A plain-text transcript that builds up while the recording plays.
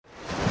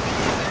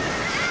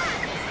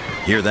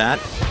Hear that?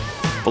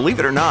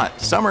 Believe it or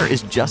not, summer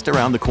is just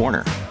around the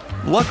corner.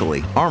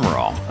 Luckily, Armor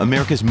All,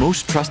 America's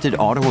most trusted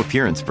auto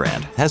appearance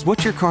brand, has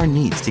what your car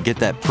needs to get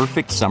that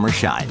perfect summer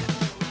shine.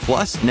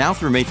 Plus, now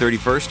through May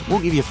 31st, we'll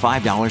give you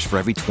 $5 for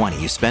every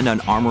 $20 you spend on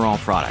Armor All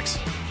products.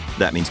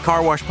 That means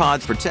car wash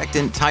pods,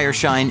 protectant, tire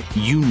shine,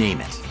 you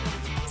name it.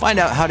 Find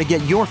out how to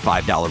get your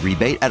 $5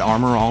 rebate at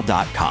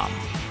armorall.com.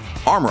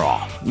 Armor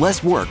All,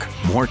 less work,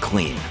 more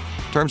clean.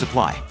 Terms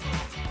apply.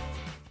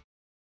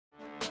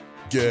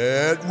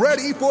 Get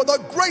ready for the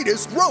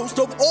greatest roast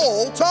of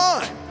all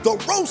time, the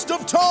Roast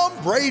of Tom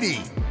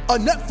Brady, a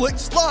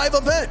Netflix live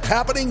event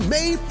happening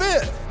May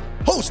 5th.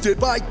 Hosted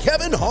by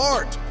Kevin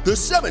Hart, the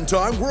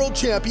 7-time world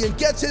champion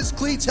gets his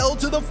cleats held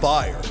to the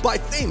fire by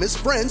famous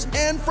friends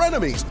and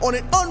frenemies on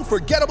an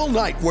unforgettable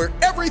night where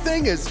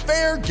everything is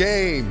fair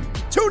game.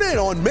 Tune in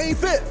on May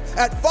 5th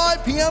at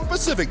 5 p.m.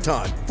 Pacific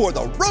time for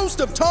the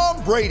Roast of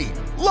Tom Brady,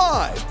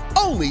 live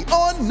only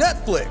on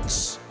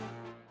Netflix.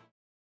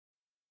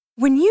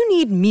 When you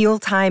need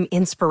mealtime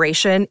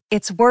inspiration,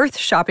 it's worth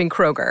shopping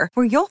Kroger,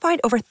 where you'll find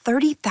over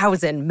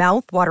 30,000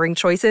 mouth-watering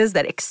choices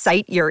that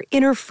excite your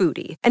inner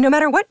foodie. And no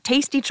matter what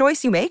tasty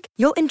choice you make,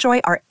 you'll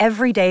enjoy our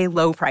everyday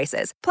low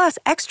prices, plus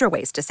extra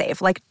ways to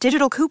save, like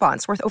digital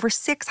coupons worth over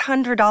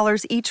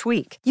 $600 each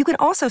week. You can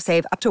also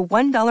save up to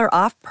 $1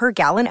 off per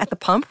gallon at the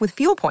pump with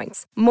fuel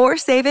points. More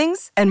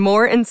savings and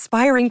more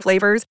inspiring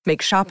flavors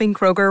make shopping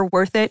Kroger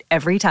worth it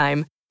every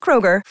time.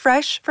 Kroger,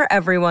 fresh for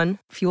everyone.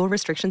 Fuel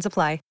restrictions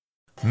apply.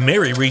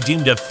 Mary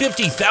redeemed a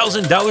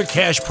 $50,000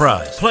 cash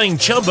prize playing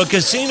Chumba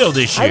Casino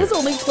this year. I was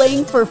only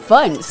playing for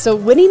fun, so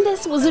winning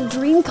this was a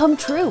dream come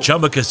true.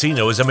 Chumba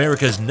Casino is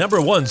America's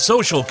 #1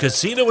 social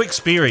casino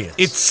experience.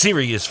 It's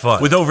serious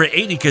fun. With over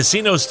 80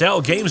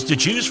 casino-style games to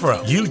choose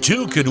from, you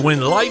too could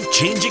win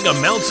life-changing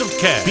amounts of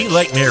cash. Be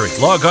like Mary.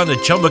 Log on to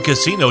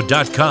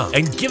ChumbaCasino.com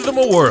and give them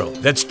a whirl.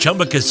 That's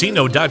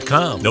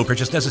ChumbaCasino.com. No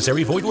purchase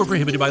necessary. Void or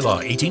prohibited by law.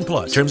 18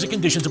 plus. Terms and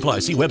conditions apply.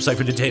 See website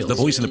for details. The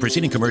voice in the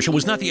preceding commercial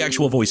was not the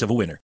actual voice of a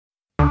winner.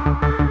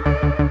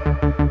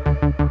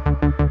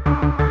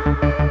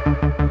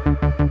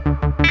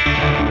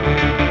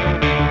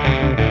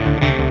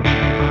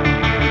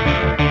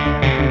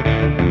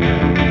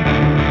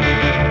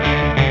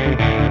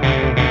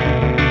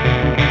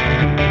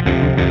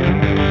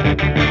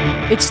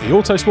 It's the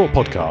Autosport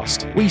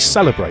Podcast. We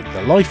celebrate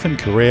the life and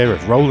career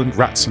of Roland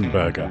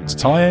Ratzenberger to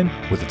tie in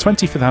with the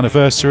 25th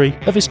anniversary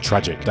of his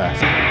tragic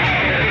death.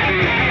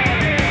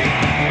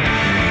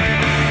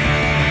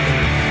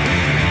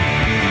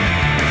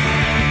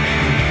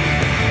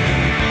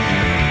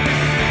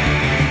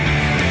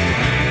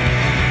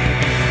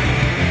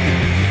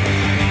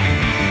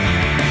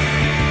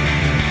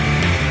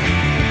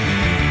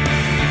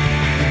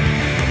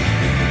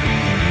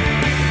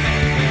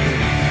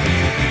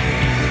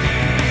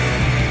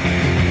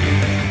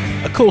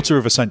 A quarter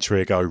of a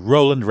century ago,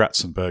 Roland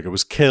Ratzenberger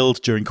was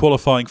killed during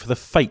qualifying for the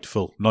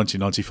fateful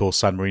 1994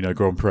 San Marino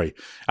Grand Prix.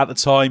 At the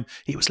time,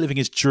 he was living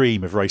his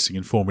dream of racing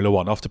in Formula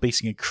One after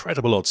beating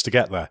incredible odds to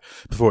get there,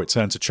 before it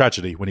turned to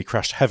tragedy when he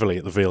crashed heavily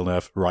at the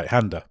Villeneuve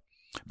right-hander.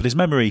 But his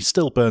memory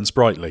still burns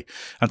brightly,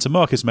 and to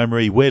mark his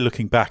memory, we're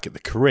looking back at the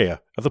career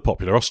of the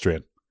popular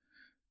Austrian.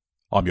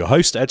 I'm your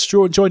host, Ed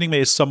Straw, and joining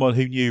me is someone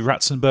who knew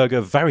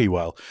Ratzenberger very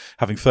well,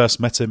 having first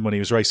met him when he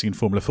was racing in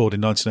Formula Ford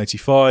in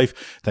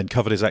 1985, then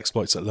covered his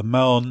exploits at Le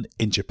Mans,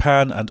 in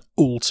Japan, and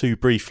all too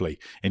briefly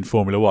in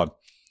Formula One.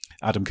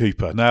 Adam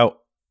Cooper. Now,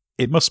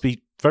 it must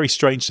be very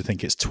strange to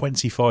think it's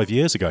 25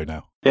 years ago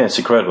now. Yeah, it's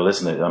incredible,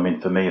 isn't it? I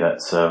mean, for me,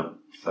 that's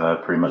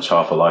pretty much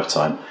half a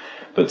lifetime.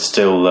 But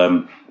still,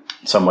 in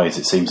some ways,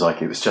 it seems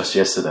like it was just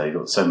yesterday. I've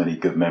got so many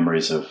good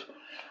memories of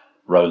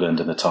Roland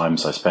and the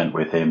times I spent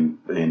with him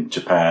in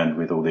Japan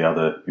with all the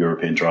other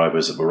European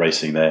drivers that were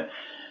racing there.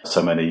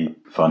 So many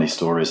funny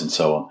stories and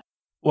so on.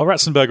 Well,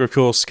 Ratzenberger, of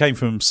course, came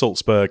from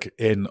Salzburg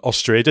in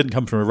Austria. He didn't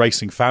come from a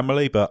racing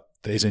family, but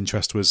his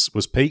interest was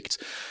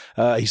piqued.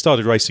 He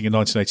started racing in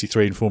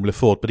 1983 in Formula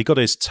Ford, but he got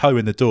his toe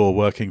in the door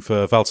working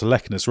for Walter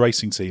Lechner's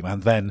racing team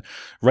and then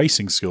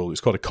racing school. It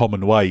was quite a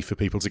common way for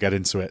people to get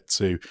into it,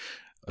 to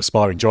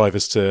aspiring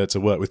drivers to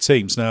work with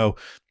teams. Now,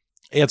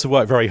 he had to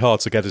work very hard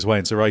to get his way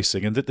into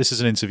racing, and this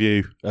is an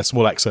interview, a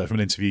small excerpt from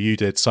an interview you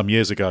did some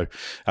years ago,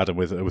 Adam,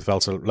 with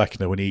Walter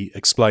Lechner, when he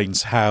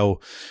explains how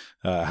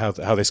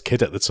this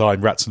kid at the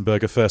time,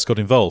 Ratzenberger, first got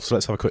involved. So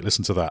let's have a quick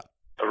listen to that.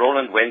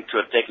 Roland went to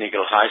a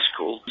technical high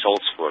school,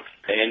 Salzburg,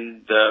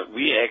 and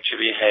we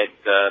actually had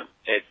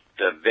at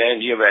very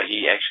near where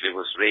he actually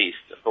was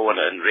born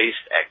and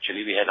raised.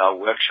 Actually, we had our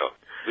workshop,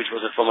 which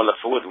was a Formula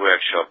Ford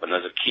workshop, and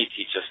as a kid,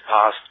 he just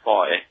passed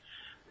by.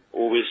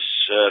 Always,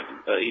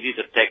 he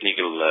did a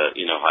technical,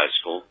 high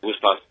school.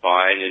 Always passed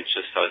by and he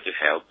just started to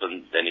help,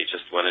 and then he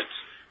just wanted,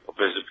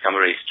 obviously, to become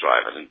a race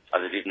driver. And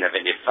as I didn't have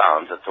any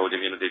funds, I told him,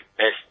 the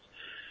best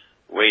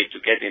way to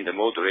get into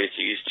motor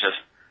racing is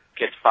just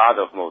get part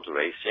of motor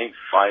racing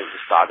by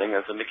starting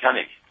as a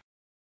mechanic.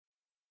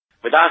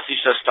 With us, he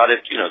just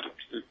started, to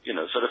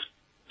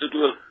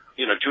do a,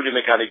 junior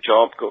mechanic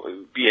job,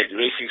 be at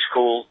racing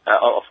school.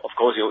 Of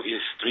course, his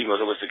dream was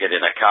always to get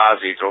in a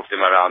car, so he drove them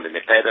around in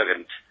the paddock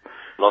and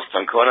lost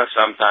some corners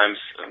sometimes,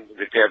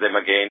 repair them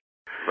again.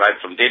 Right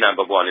from day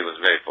number one, he was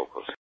very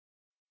focused.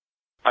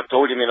 I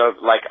told him,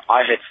 like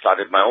I had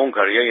started my own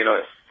career,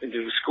 in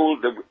the school,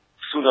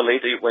 sooner or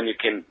later, when you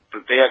can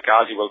prepare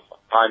cars, you will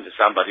find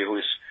somebody who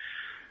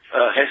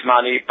has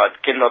money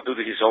but cannot do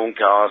his own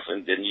cars,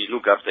 and then you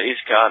look after his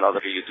car, and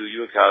other you do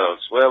your car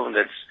as well, and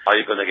that's how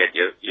you're going to get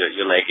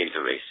your leg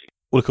into racing.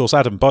 Well, of course,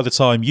 Adam, by the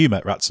time you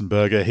met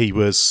Ratzenberger, he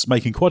was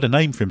making quite a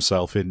name for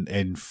himself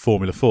in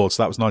Formula Ford.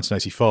 So that was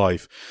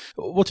 1985.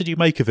 What did you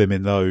make of him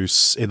in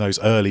those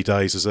early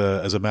days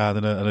as a man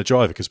and a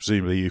driver? Because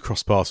presumably you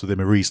crossed paths with him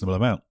a reasonable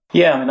amount.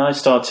 Yeah, I mean, I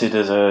started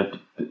as a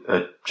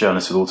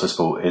journalist with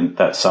Autosport in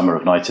that summer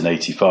of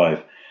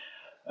 1985.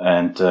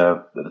 And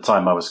at the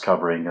time I was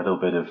covering a little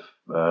bit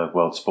of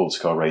world sports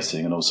car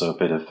racing and also a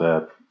bit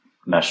of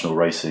national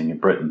racing in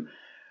Britain,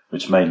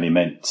 which mainly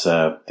meant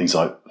things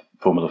like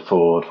Formula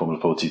Ford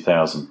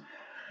 2000.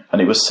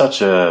 And it was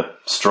such a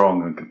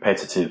strong and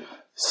competitive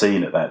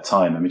scene at that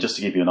time. I mean, just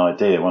to give you an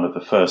idea, one of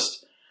the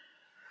first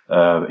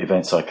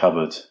events I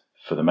covered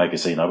for the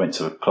magazine, I went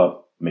to a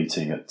club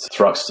meeting at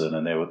Thruxton,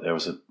 and there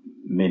was a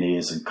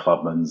minis and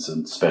clubmans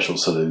and special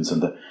saloons.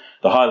 And the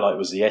highlight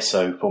was the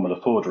Esso Formula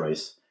Ford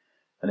race.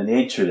 And in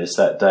the entry list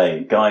that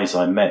day, guys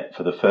I met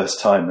for the first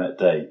time that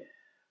day,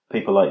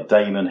 people like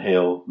Damon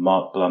Hill,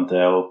 Mark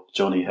Blundell,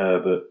 Johnny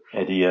Herbert,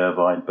 Eddie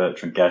Irvine,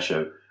 Bertrand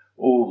Gachot,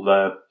 all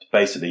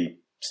basically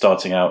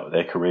starting out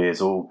their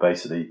careers, all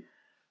basically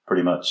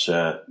pretty much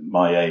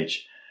my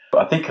age.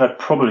 But I think I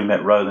probably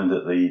met Roland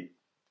at the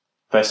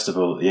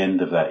festival at the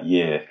end of that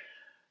year,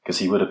 because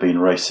he would have been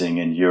racing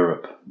in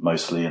Europe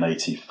mostly in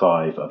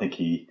 85. I think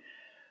he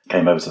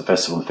came over to the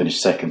festival and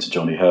finished second to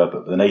Johnny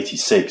Herbert. But in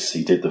 86,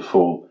 he did the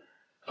full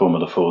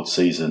Formula Ford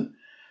season,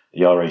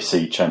 the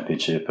RAC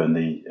Championship and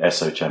the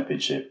Esso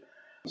Championship.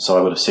 So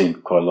I would have seen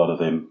quite a lot of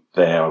him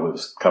there. I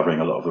was covering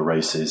a lot of the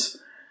races,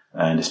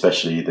 and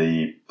especially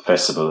the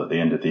festival at the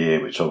end of the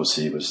year, which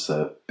obviously was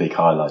the big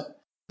highlight.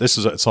 This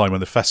was at a time when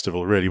the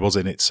festival really was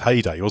in its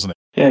heyday, wasn't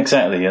it? Yeah,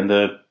 exactly. And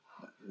the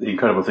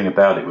incredible thing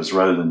about it was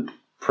Roland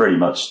pretty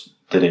much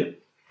did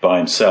it by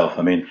himself.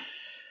 I mean,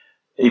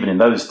 even in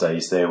those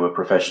days, there were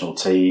professional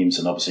teams,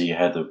 and obviously you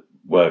had the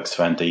Works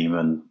Van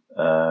Diemen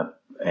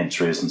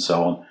entries and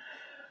so on.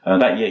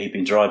 And that year he'd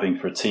been driving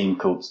for a team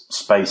called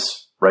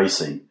Space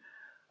Racing,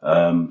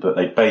 but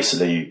they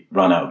basically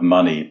run out of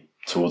money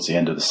towards the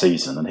end of the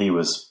season, and he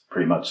was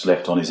pretty much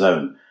left on his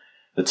own.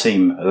 The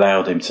team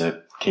allowed him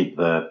to keep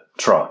the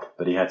truck,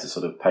 but he had to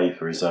sort of pay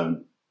for his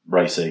own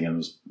racing and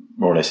was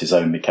more or less his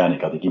own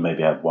mechanic. I think he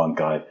maybe had one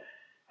guy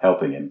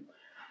helping him,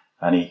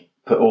 and he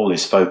put all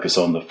his focus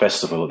on the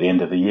festival at the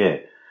end of the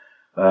year.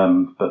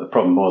 But the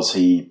problem was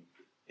he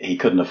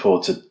couldn't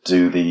afford to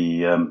do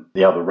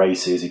the other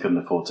races. He couldn't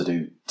afford to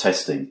do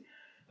testing.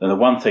 And the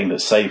one thing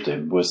that saved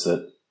him was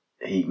that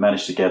he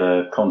managed to get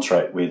a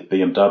contract with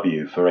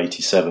BMW for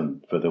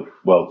 87 for the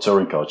World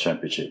Touring Car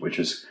Championship, which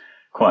was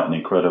quite an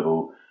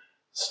incredible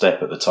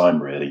step at the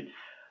time, really.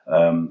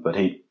 But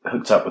he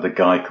hooked up with a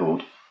guy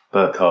called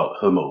Burkhard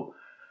Hummel,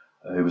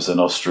 who was an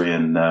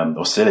Austrian,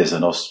 or still is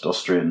an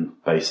Austrian,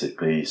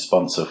 basically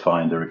sponsor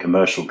finder, a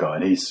commercial guy.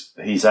 And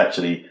he's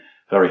actually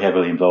very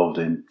heavily involved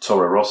in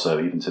Toro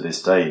Rosso, even to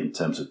this day, in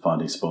terms of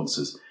finding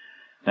sponsors.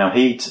 Now,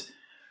 he'd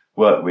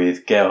worked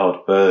with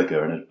Gerhard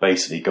Berger and had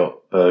basically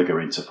got Berger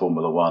into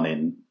Formula One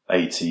in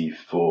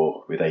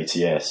 84 with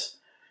ATS.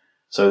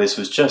 So this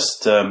was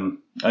just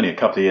only a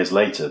couple of years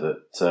later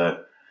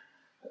that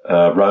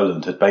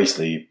Roland had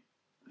basically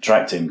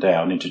tracked him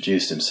down,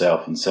 introduced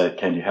himself and said,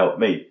 "Can you help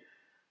me?"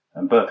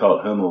 And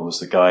Burkhard Hummel was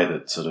the guy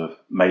that sort of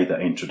made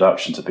that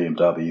introduction to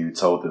BMW,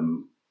 told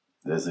them,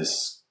 "There's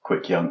this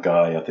quick young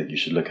guy, I think you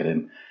should look at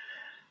him."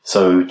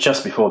 So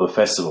just before the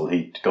festival,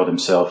 he got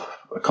himself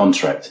a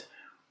contract.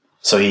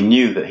 So he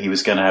knew that he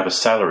was going to have a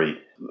salary.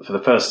 For the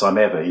first time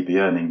ever, he'd be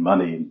earning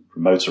money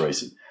from motor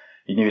racing.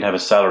 He knew he'd have a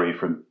salary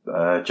from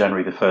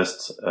January the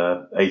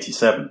 1st,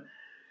 87.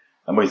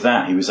 And with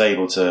that, he was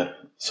able to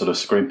sort of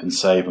scrimp and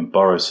save and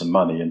borrow some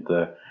money and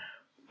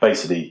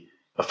basically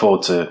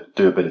afford to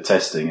do a bit of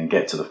testing and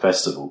get to the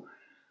festival.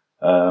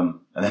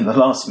 And then the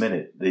last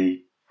minute,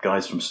 the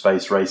guys from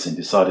Space Racing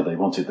decided they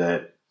wanted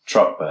their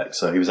truck back.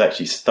 So he was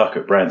actually stuck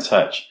at Brands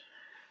Hatch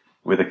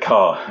with a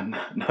car and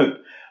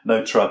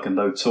no truck and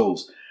no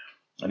tools.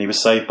 And he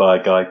was saved by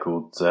a guy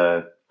called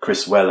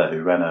Chris Weller,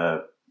 who ran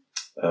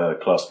a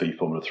Class B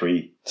Formula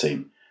 3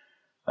 team.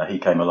 He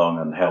came along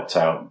and helped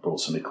out and brought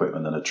some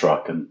equipment and a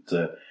truck, and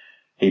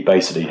he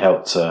basically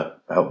helped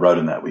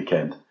Roland that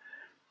weekend.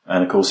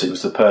 And of course, it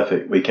was the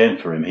perfect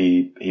weekend for him.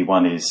 He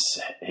won his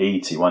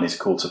heat, he won his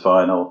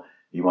quarterfinal,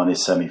 he won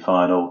his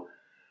semi-final,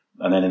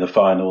 and then in the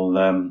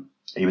final,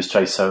 he was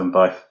chased home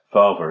by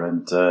Favre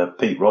and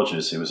Pete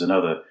Rogers, who was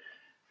another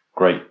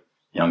great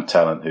young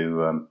talent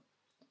who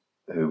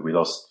we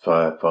lost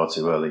far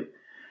too early.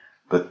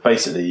 But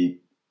basically,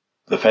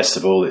 the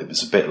festival, it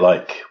was a bit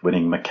like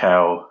winning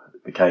Macau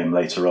became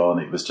later on.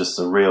 It was just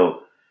a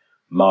real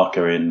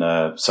marker in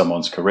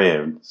someone's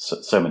career, and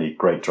so many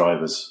great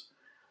drivers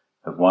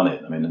have won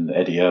it. I mean, and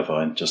Eddie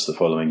Irvine just the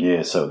following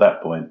year. So at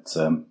that point,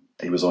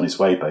 he was on his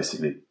way,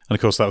 basically. And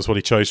of course, that was what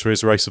he chose for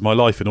his race of my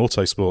life in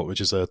Autosport,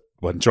 which is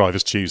when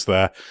drivers choose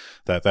their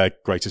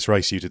greatest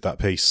race. You did that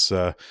piece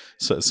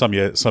some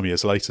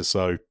years later,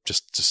 so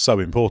just so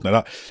important.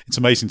 And it's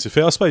amazing to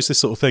feel. I suppose this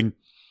sort of thing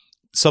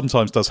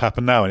sometimes does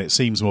happen now, and it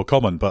seems more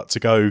common. But to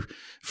go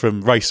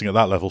from racing at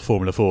that level,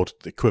 Formula Ford,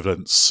 the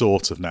equivalent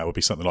sort of now would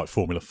be something like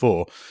Formula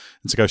 4,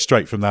 and to go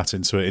straight from that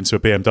into a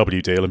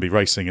BMW deal and be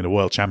racing in a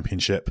World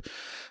Championship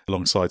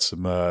alongside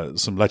some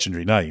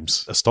legendary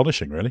names,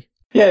 astonishing, really.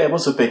 Yeah, it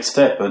was a big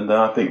step, and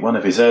I think one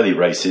of his early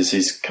races,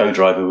 his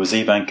co-driver was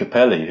Ivan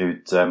Capelli,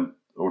 who'd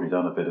already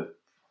done a bit of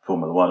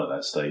Formula 1 at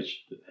that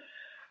stage.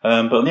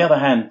 But on the other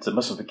hand, I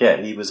mustn't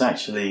forget, he was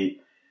actually,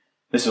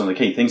 this is one of the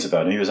key things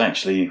about him, he was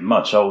actually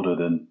much older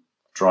than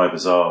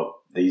drivers are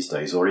these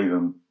days, or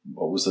even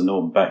what was the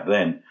norm back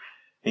then.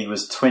 He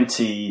was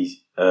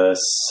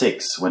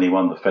 26 when he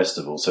won the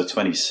festival, so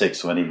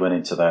 26 when he went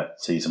into that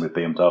season with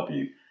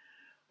BMW.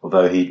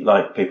 Although he,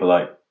 like people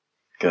like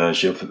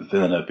Gilles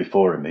Villeneuve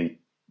before him, he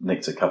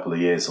nicked a couple of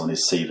years on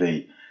his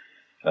CV.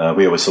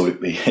 We always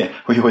thought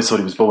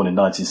he was born in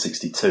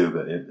 1962,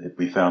 but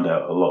we found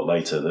out a lot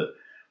later that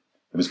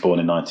he was born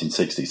in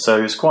 1960. So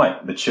he was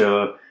quite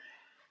mature.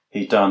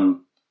 He'd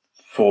done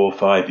 4 or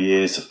 5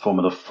 years of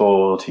Formula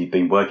Ford. He'd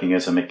been working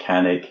as a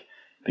mechanic,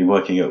 been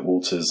working at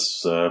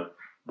Walters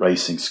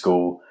Racing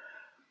School.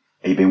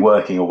 He'd been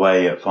working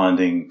away at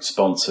finding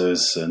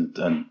sponsors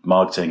and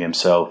marketing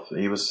himself.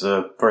 He was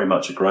very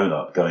much a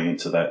grown-up going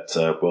into that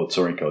World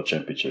Touring Car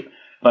Championship.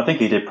 And I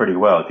think he did pretty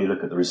well. If you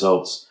look at the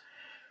results,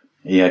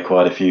 he had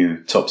quite a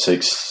few top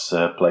 6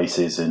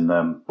 places in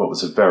what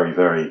was a very,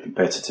 very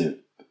competitive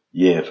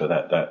year for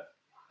that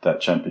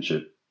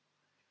championship.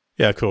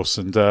 Yeah, of course.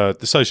 And the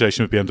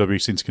association with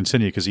BMW seemed to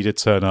continue because he did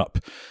turn up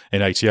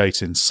in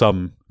 '88 in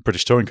some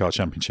British Touring Car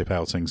Championship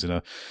outings in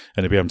a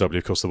BMW.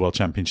 Of course, the World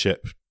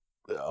Championship,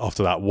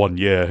 after that 1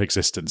 year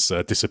existence,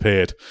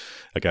 disappeared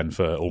again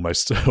for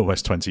almost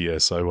 20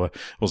 years. So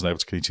wasn't able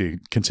to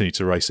continue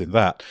to race in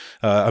that.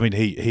 I mean,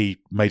 he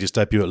made his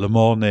debut at Le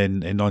Mans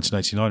in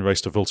 1989,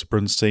 raced a Walter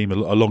Brun's team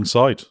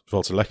alongside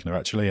Walter Lechner,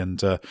 actually, and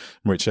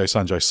Maurizio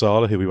Sanjo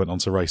Sala, who we went on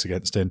to race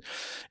against in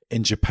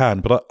Japan.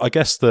 But I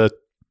guess the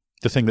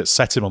thing that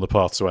set him on the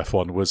path to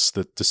F1 was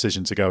the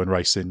decision to go and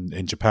race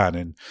in Japan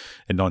in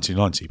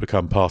 1990,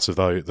 become part of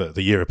the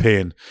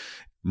European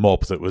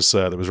mob that was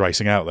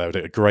racing out there. We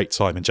had a great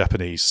time in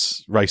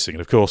Japanese racing,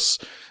 and of course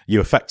you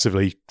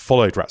effectively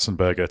followed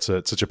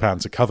Ratzenberger to Japan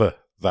to cover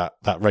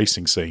that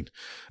racing scene.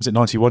 Was it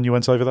 91 you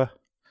went over there?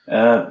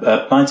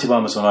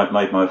 91 was when I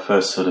made my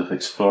first sort of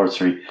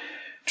exploratory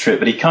trip,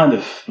 but he kind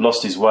of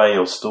lost his way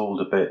or stalled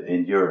a bit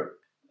in Europe.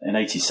 In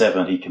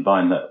 87 he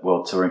combined that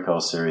World Touring Car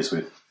Series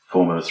with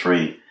Formula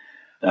 3,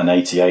 and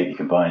 88 he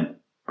combined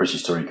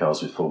British Touring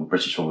Cars with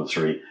British Formula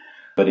 3.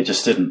 But it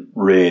just didn't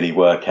really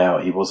work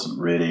out. He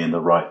wasn't really in the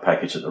right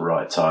package at the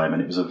right time,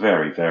 and it was a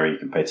very, very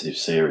competitive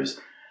series.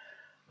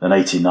 In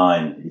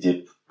 89, he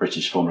did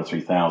British Formula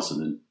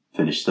 3000 and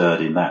finished third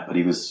in that, but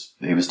he was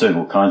doing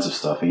all kinds of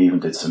stuff. He even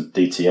did some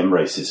DTM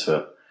races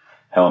for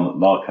Helmut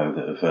Marko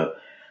that have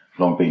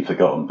long been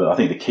forgotten. But I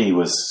think the key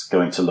was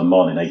going to Le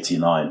Mans in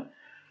 89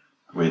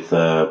 with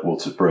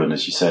Walter Brun,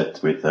 as you said,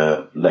 with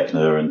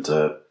Lechner and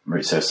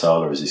Maurizio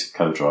Sala as his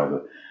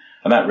co-driver.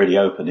 And that really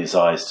opened his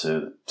eyes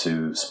to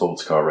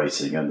sports car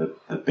racing and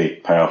the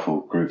big, powerful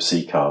Group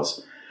C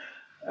cars.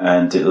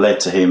 And it led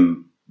to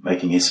him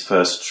making his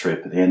first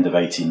trip at the end of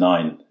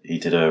 89. He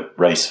did a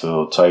race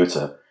for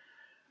Toyota.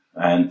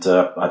 And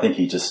I think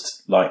he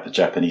just liked the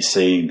Japanese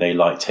scene. They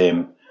liked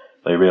him.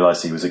 They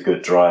realized he was a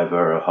good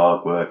driver, a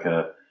hard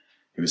worker.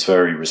 He was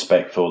very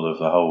respectful of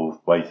the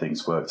whole way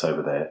things worked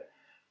over there.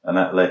 And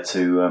that led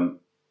to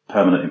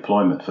permanent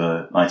employment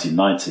for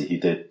 1990. He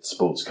did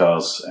sports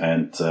cars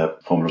and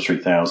Formula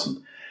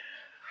 3000.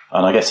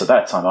 And I guess at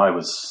that time I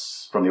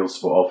was, from the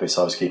Autosport office,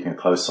 I was keeping a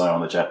close eye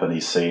on the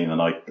Japanese scene, and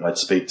I'd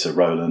speak to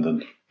Roland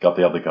and got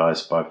the other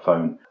guys by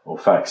phone or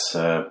fax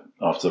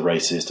after the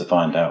races to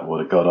find out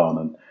what had got on.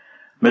 And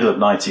middle of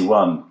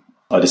 91,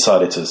 I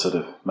decided to sort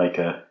of make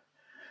a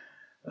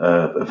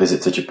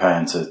visit to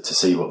Japan to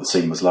see what the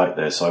scene was like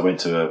there. So I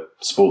went to a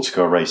sports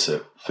car race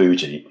at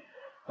Fuji,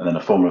 and then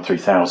a Formula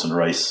 3000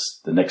 race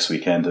the next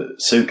weekend at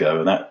Sugo.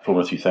 And that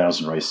Formula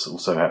 3000 race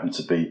also happened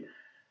to be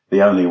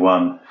the only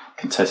one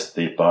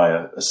contested by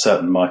a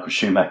certain Michael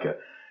Schumacher,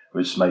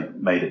 which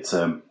made it,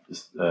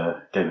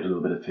 gave it a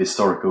little bit of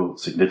historical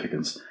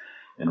significance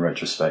in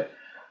retrospect.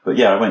 But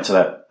yeah, I went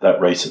to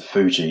that race at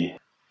Fuji.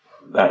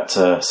 That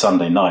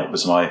Sunday night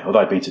was although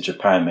I'd been to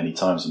Japan many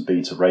times and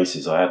been to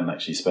races, I hadn't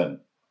actually spent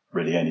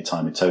really any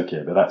time in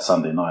Tokyo. But that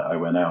Sunday night I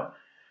went out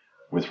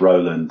with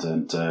Roland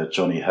and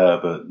Johnny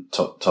Herbert,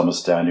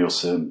 Thomas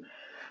Danielson,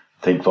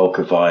 I think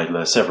Volker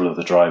Weidler. Several of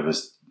the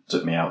drivers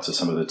took me out to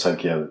some of the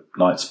Tokyo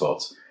night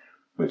spots,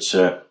 which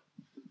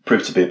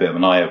proved to be a bit of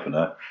an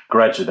eye-opener.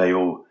 Gradually they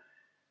all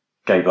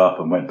gave up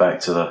and went back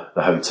to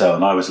the hotel,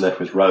 and I was left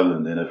with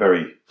Roland in a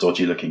very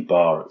dodgy-looking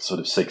bar at sort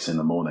of 6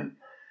 a.m.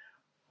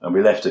 And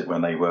we left it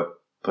when they were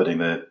putting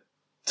the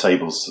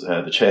tables,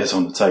 the chairs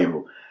on the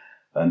table,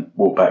 and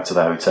walked back to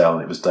the hotel,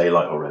 and it was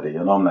daylight already.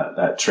 And on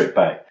that trip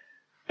back,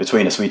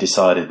 between us, we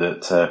decided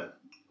that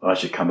I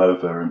should come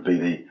over and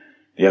be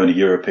the only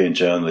European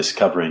journalist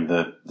covering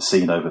the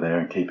scene over there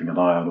and keeping an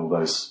eye on all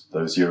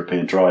those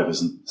European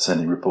drivers and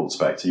sending reports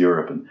back to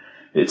Europe. And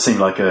it seemed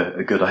like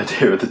a good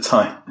idea at the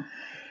time.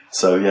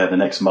 So yeah, the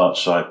next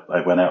March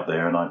I went out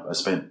there and I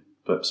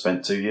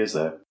spent 2 years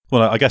there.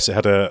 Well, I guess it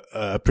had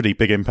a pretty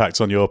big impact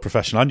on your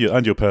professional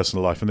and your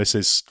personal life, and this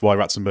is why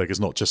Ratzenberger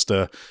is not just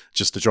a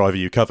driver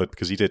you covered,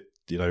 because he did,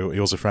 he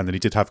was a friend, and he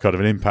did have kind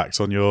of an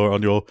impact on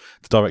the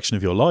direction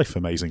of your life.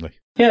 Amazingly,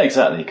 yeah,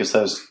 exactly. Because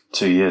those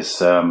 2 years,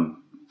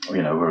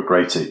 were a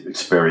great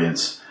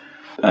experience,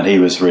 and he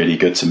was really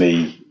good to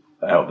me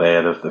out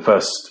there. The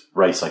first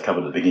race I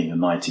covered at the beginning of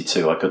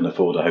 '92, I couldn't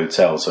afford a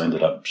hotel, so I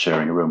ended up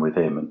sharing a room with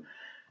him, and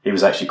he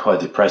was actually quite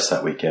depressed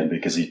that weekend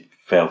because he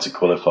failed to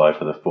qualify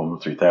for the Formula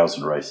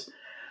 3000 race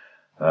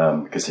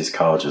because his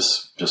car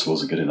just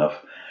wasn't good enough.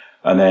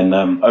 And then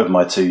over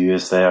my 2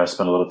 years there, I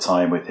spent a lot of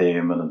time with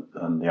him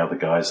and the other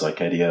guys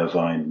like Eddie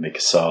Irvine, Mick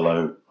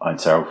Casalo,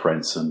 Heinz-Harald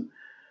Frentzen.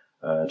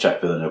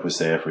 Jack Villeneuve was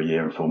there for a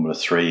year in Formula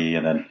 3,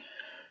 and then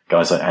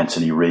guys like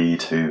Anthony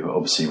Reid, who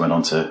obviously went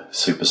on to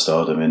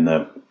superstardom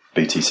in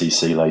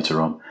BTCC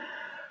later on.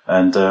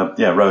 And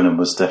Ronan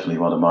was definitely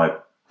one of my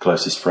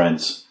closest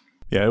friends.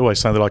 Yeah, it always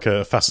sounded like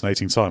a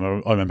fascinating time.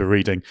 I remember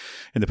reading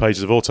in the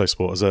pages of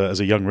Autosport as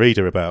a young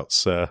reader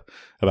about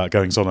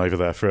goings on over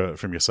there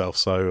from yourself.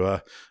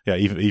 So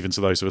even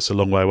to those of us a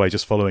long way away,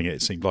 just following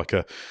it seemed like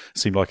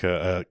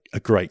a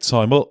great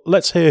time. Well,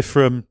 let's hear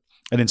from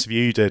an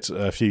interview you did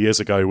a few years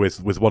ago with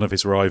one of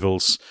his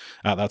rivals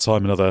at that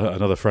time,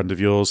 another friend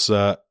of yours,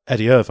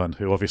 Eddie Irvine,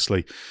 who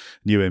obviously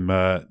knew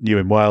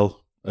him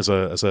well as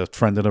a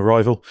friend and a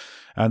rival,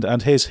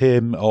 and here's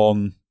him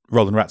on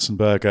Roland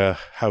Ratzenberger,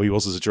 how he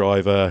was as a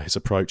driver, his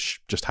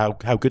approach, just how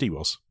good he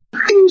was.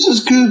 He was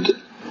as good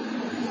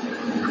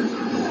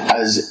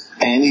as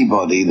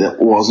anybody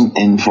that wasn't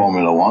in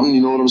Formula One,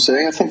 you know what I'm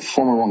saying? I think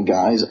Formula One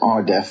guys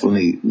are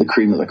definitely the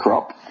cream of the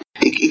crop.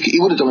 He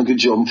would have done a good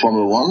job in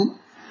Formula One,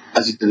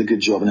 as he did a good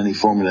job in any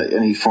formula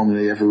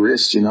he ever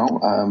raced, He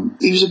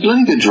was a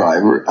bloody good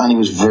driver, and he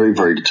was very,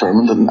 very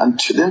determined, and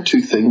them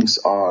two things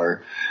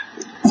are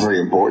very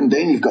important.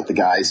 Then you've got the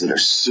guys that are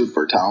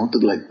super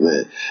talented, like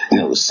the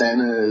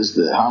Sennas,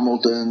 the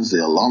Hamiltons, the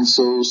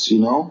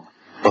Alonsos,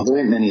 but there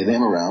ain't many of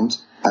them around.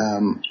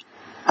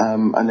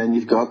 And then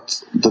you've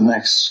got the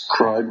next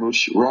crowd,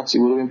 which Ratzi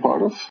would have been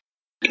part of.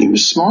 He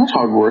was smart,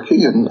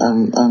 hardworking,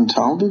 and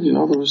talented.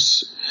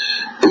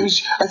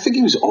 I think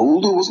he was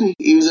older, wasn't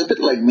he? He was a bit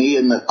like me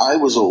in that I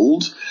was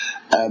old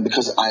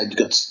because I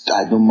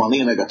had no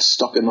money and I got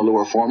stuck in the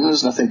lower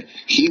formulas, and I think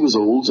he was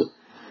old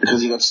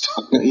because he got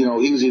stuck. He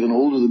was even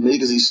older than me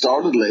because he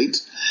started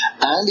late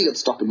and he got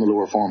stuck in the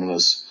lower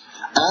formulas,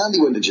 and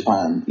he went to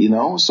Japan.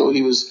 So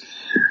he was.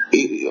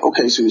 So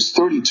he was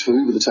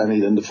 32 by the time he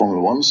got into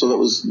Formula One. So that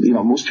was,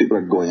 most people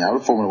are going out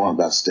of Formula One at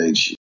that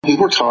stage. He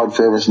worked hard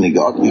for everything he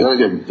got. You gotta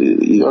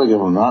give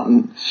him that,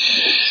 and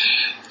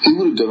he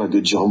would have done a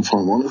good job in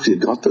Formula One if he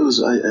had got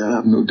those. I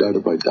have no doubt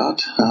about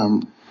that.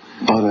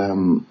 But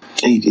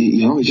he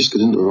just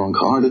got into the wrong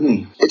car, didn't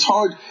he? It's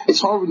hard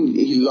when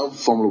he loved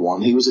Formula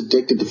One. He was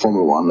addicted to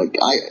Formula One.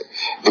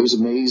 It was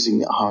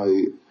amazing how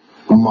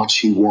much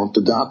he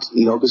wanted that,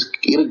 because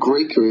he had a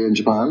great career in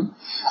Japan,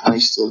 and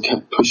he still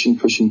kept pushing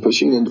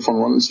into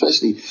Formula One,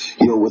 especially,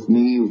 with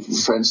me,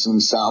 Frentzen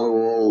and Salo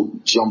all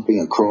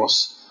jumping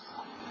across.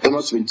 It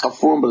must have been tough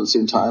for him, but at the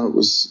same time,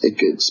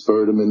 it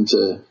spurred him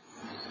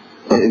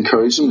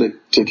encouraged him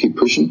to keep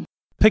pushing.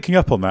 Picking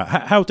up on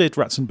that, how did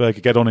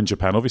Ratzenberger get on in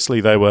Japan?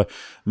 Obviously, there were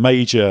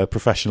major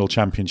professional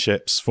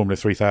championships, Formula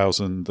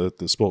 3000,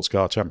 the sports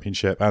car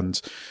championship,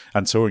 and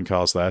touring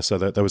cars there, so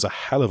there was a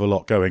hell of a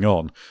lot going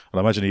on. And I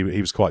imagine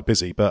he was quite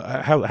busy,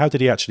 but how did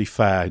he actually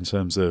fare in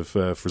terms of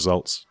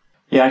results?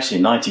 Yeah, actually,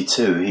 in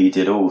 '92, he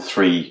did all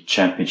three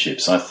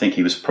championships. I think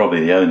he was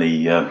probably the only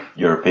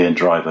European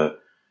driver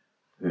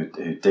who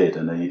did,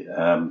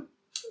 and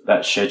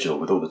that schedule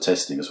with all the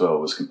testing as well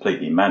was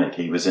completely manic.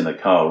 He was in a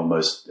car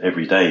almost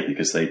every day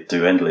because they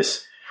do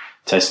endless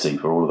testing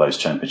for all of those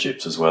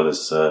championships as well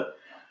as the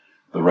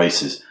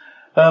races.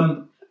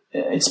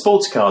 In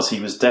sports cars, he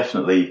was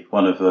definitely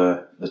one of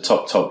the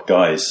top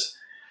guys.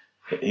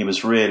 He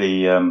was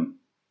really,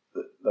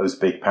 those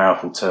big,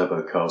 powerful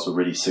turbo cars were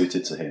really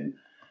suited to him.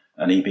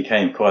 And he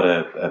became quite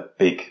a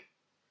big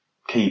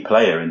key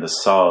player in the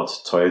Saad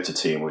Toyota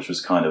team, which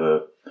was kind of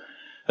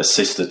a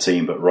sister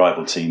team but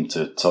rival team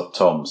to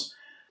Tom's.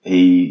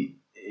 He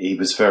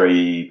was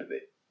very,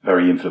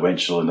 very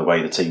influential in the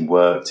way the team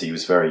worked. He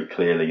was very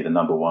clearly the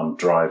number one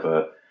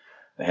driver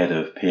ahead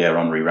of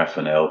Pierre-Henri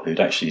Raffanel, who'd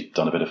actually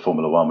done a bit of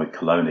Formula One with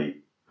Coloni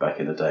back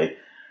in the day.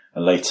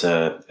 And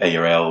later,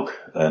 Ayer Elg,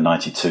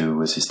 92,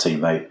 was his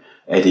teammate.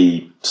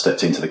 Eddie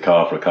stepped into the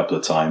car for a couple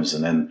of times,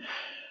 and then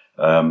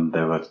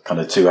there were kind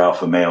of two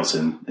alpha males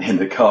in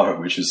the car,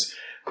 which was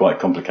quite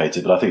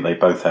complicated. But I think they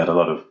both had a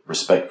lot of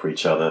respect for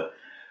each other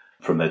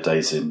from their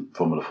days in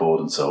Formula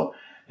Ford and so on.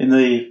 In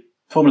the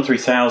Formula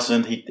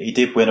 3000, he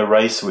did win a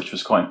race, which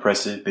was quite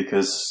impressive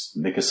because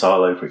Mika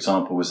Salo, for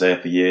example, was there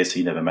for years.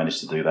 He never managed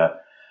to do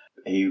that.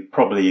 He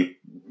probably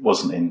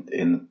wasn't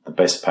in the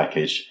best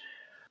package,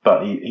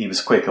 but he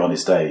was quick on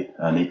his day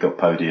and he got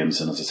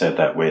podiums and, as I said,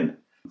 that win.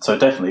 So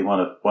definitely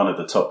one of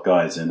the top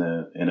guys in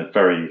a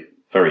very,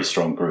 very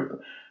strong group.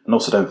 And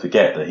also don't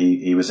forget that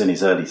he was in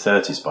his early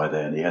 30s by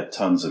then. He had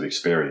tons of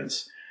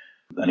experience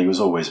and he was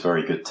always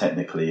very good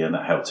technically, and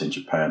that helped in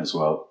Japan as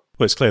well.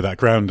 Well, it's clear that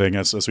grounding,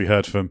 as we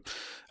heard from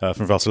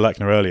Walter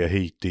Lechner earlier,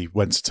 he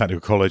went to technical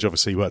college.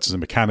 Obviously, he worked as a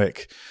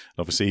mechanic,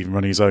 obviously even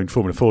running his own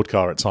Formula Ford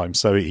car at times.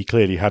 So he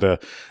clearly had a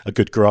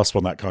good grasp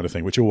on that kind of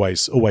thing, which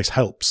always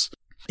helps.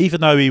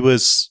 Even though he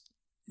was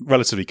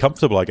relatively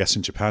comfortable, I guess,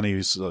 in Japan, he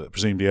was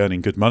presumably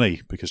earning good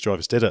money because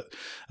drivers did it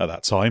at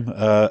that time.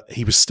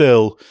 He was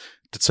still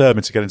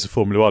determined to get into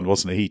Formula One,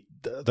 wasn't he?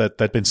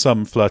 There'd been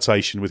some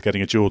flirtation with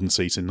getting a Jordan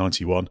seat in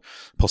 91,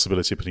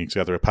 possibility of putting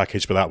together a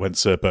package, but that went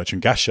to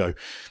Bertrand Gachot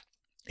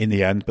in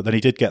the end. But then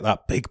he did get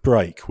that big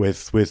break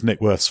with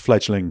Nick Worth's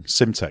fledgling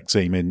Simtech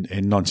team in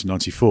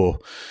 1994.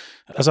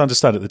 As I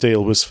understand it, the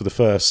deal was for the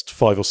first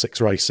 5 or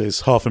 6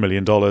 races,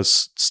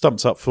 $500,000,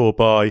 stumped up for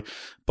by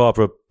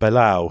Barbara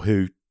Bellau,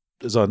 who,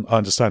 as I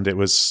understand it,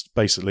 was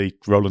basically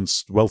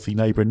Roland's wealthy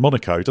neighbour in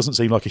Monaco. It doesn't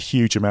seem like a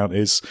huge amount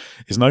is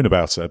known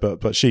about her,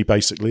 but she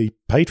basically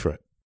paid for it.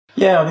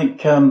 Yeah, I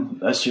think,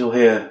 as you'll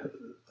hear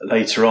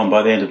later on,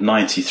 by the end of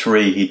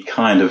 93, he'd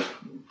kind of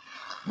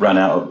run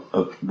out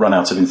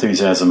of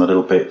enthusiasm a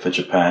little bit for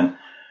Japan.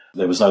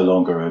 There was no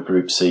longer a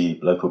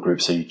local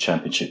Group C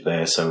championship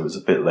there, so it was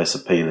a bit less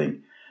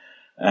appealing.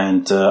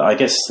 And I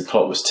guess the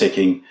clock was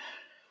ticking.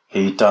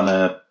 He'd done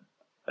a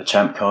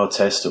champ car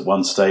test at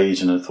one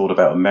stage and had thought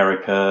about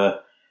America.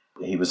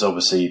 He was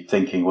obviously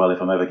thinking, well,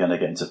 if I'm ever going to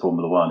get into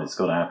Formula One, it's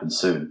got to happen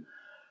soon.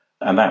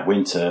 And that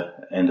winter,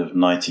 end of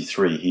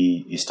 93,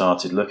 he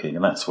started looking,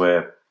 and that's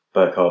where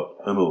Burkhard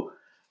Hummel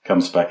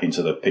comes back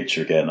into the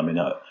picture again. I mean,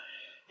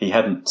 he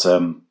hadn't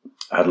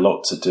had a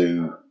lot to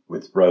do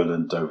with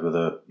Roland over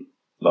the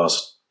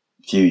last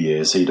few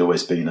years. He'd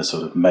always been a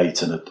sort of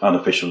mate and an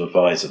unofficial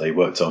advisor. They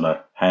worked on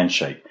a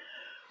handshake.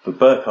 But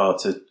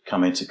Burkhard had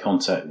come into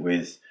contact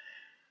with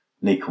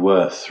Nick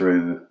Worth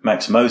through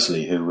Max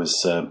Mosley, who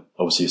was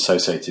obviously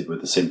associated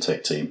with the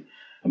Simtech team.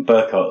 And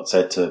Burkhard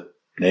said to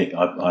Nick,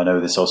 I know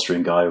this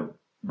Austrian guy,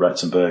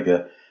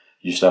 Ratzenberger,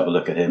 you should have a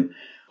look at him.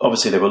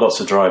 Obviously, there were lots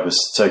of drivers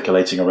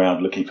circulating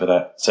around looking for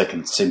that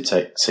second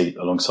Simtech seat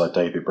alongside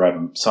David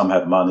Brabham. Some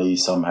had money,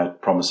 some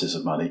had promises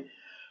of money.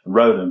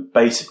 Roland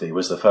basically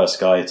was the first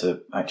guy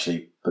to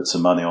actually put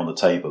some money on the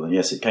table. And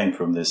yes, it came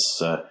from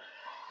this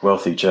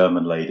wealthy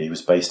German lady who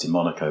was based in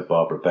Monaco,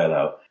 Barbara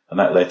Bellau. And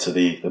that led to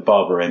the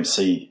Barbara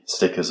MC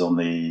stickers on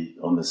the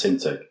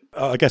Simtech.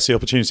 I guess the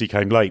opportunity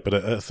came late, but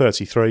at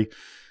 33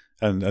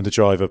 and the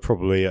driver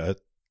probably at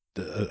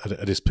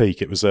his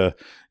peak, it was an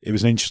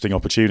interesting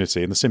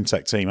opportunity. And the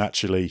Simtech team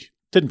actually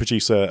didn't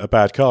produce a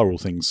bad car, all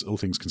things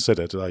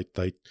considered.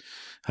 They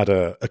had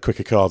a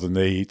quicker car than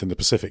the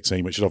Pacific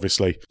team, which had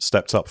obviously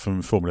stepped up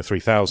from Formula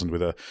 3000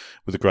 with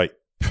a great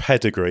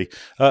pedigree.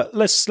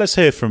 Let's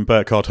hear from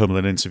Burkhard Hummel,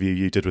 an interview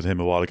you did with him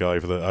a while ago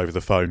over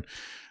the phone,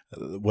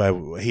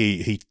 where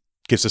he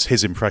gives us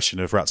his impression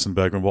of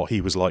Ratzenberger and what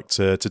he was like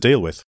to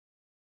deal with.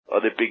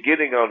 At the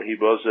beginning on, he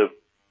was a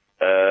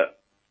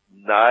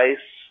nice,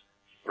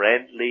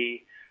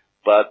 friendly,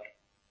 but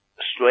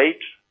straight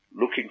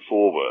looking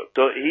forward.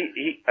 So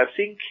I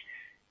think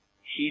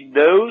he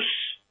knows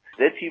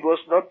that he was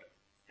not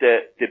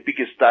the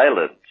biggest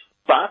talent,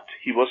 but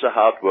he was a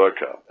hard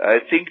worker. I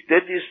think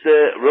that is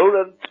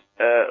Roland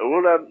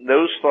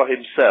knows for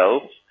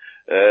himself.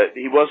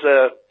 He was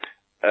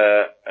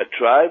a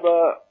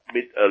driver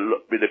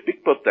with a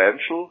big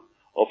potential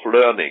of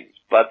learning.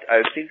 But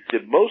I think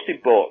the most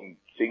important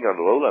thing on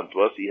Roland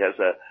was he has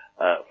a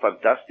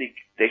fantastic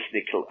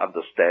technical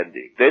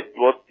understanding. That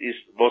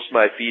was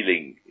my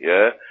feeling.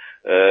 Yeah,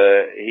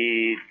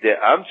 the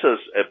answers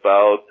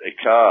about a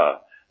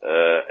car,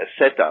 a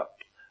setup,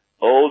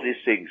 all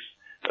these things.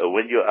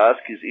 When you ask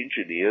his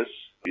engineers,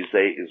 you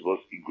say it was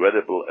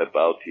incredible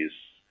about his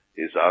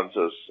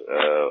answers,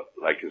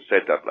 like a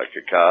setup, like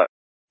a car.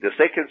 The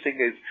second thing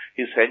is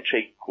his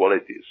handshake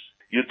qualities.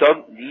 You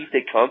don't need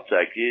a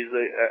contact. He's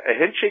a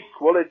handshake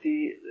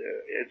quality.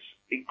 It's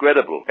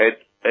incredible.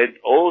 And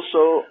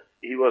also,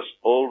 he was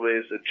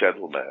always a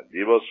gentleman.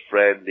 He was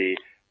friendly,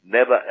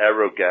 never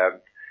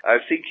arrogant. I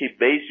think he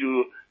pays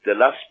you the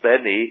last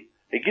penny.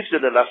 He gives you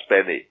the last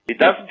penny. He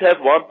doesn't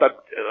have one,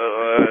 but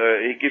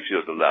he gives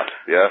you the last.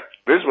 Yeah,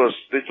 this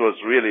was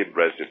really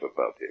impressive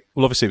about him.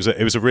 Well, obviously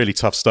it was a really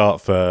tough start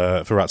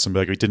for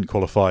Ratzenberger. He didn't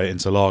qualify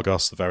into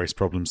Lagos. The various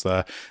problems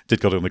there. Did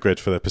got on the grid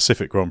for the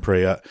Pacific Grand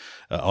Prix at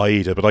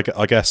Aida, but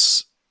I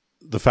guess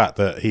the fact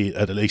that he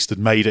at least had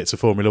made it to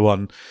Formula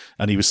One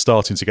and he was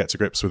starting to get to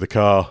grips with the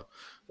car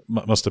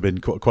must have been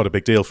quite a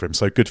big deal for him.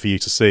 So good for you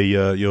to see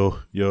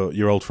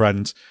your old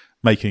friend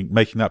making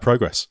that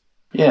progress.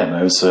 Yeah,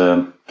 it was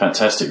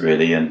fantastic,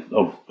 really. And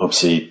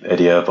obviously,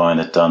 Eddie Irvine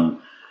had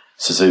done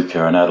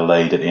Suzuka and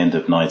Adelaide at the end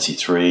of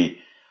 93.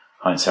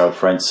 Heinz-Harald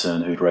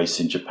Frentzen, who'd raced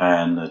in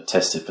Japan, had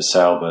tested for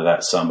Sauber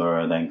that summer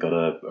and then got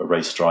a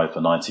race drive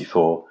for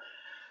 94.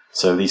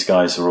 So these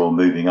guys are all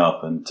moving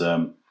up, and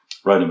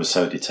Roland was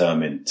so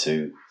determined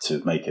to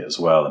make it as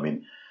well. I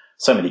mean,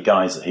 so many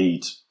guys that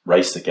he'd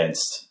raced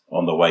against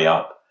on the way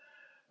up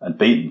and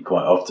beaten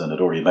quite often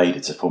had already made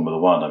it to Formula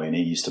One. I mean,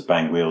 he used to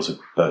bang wheels with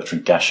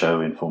Bertrand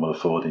Gachot in Formula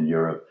Ford in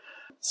Europe,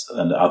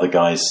 and other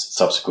guys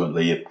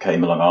subsequently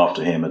came along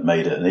after him and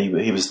made it, and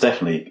he was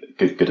definitely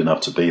good enough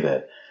to be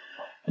there.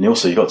 And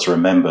also, you've got to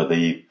remember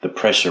the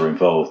pressure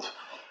involved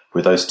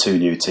with those two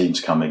new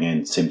teams coming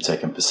in,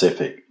 Simtek and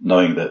Pacific,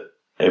 knowing that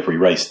every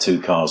race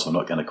 2 cars were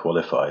not going to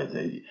qualify.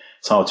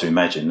 It's hard to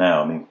imagine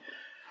now. I mean,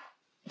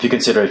 if you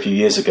consider a few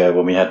years ago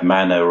when we had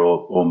Manor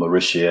or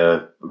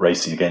Mauritia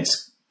racing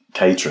against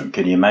Caterham,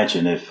 can you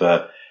imagine if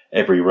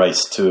every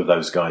race 2 of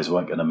those guys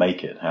weren't going to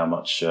make it, how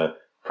much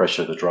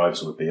pressure the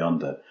drivers would be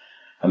under?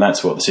 And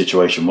that's what the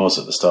situation was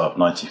at the start of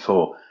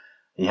 94.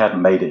 He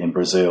hadn't made it in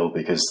Brazil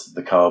because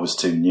the car was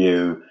too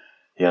new.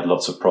 He had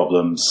lots of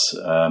problems.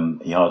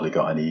 He hardly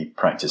got any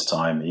practice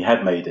time. He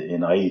had made it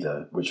in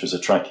Aida, which was a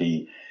track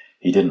he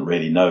didn't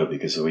really know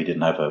because we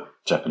didn't have a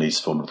Japanese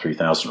Formula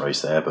 3000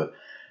 race there, but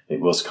it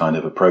was kind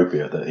of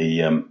appropriate that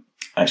he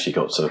actually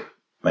got to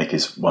make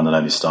his one and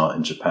only start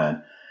in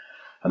Japan.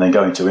 And then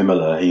going to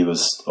Imola, he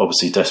was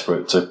obviously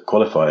desperate to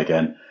qualify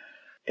again.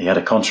 He had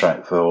a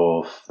contract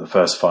for the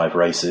first 5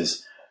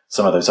 races.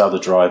 Some of those other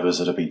drivers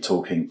that had been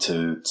talking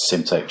to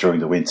Simtek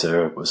during the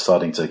winter were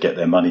starting to get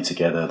their money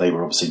together. They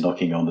were obviously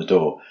knocking on the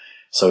door.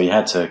 So he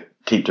had to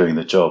keep doing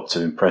the job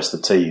to impress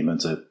the team and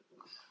to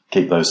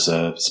keep those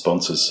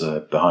sponsors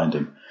behind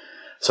him.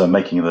 So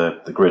making the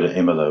grid at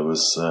Imola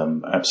was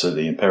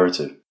absolutely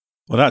imperative.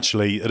 Well,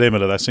 actually, at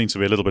Imola, there seemed to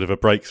be a little bit of a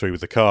breakthrough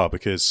with the car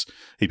because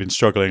he'd been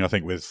struggling, I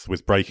think,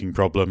 with braking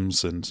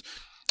problems, and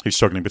he was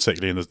struggling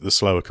particularly in the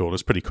slower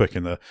corners, pretty quick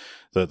in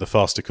the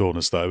faster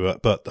corners, though.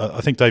 But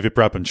I think David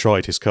Brabham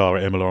tried his car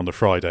at Imola on the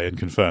Friday and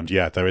confirmed,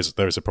 there is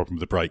a problem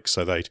with the brakes.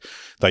 So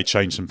they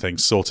changed some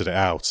things, sorted it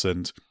out,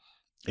 and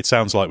it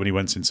sounds like when he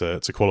went into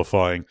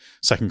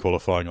second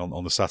qualifying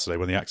on the Saturday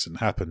when the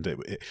accident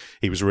happened,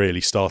 he was really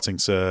starting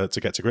to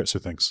get to grips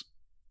with things.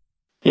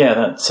 Yeah,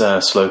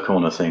 that slow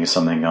corner thing is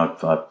something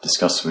I've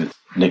discussed with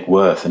Nick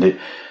Worth, and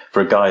for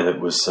a guy that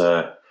was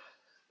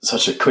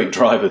such a quick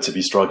driver to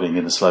be struggling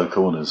in the slow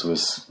corners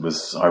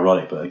was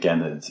ironic. But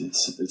again,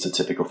 it's a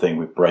typical thing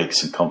with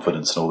brakes and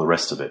confidence and all the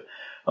rest of it.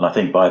 And I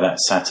think by that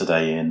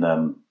Saturday in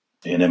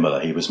Imola,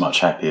 he was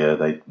much happier.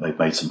 They'd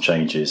made some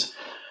changes.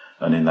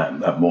 And in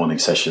that morning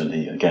session,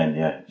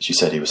 as you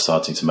said, he was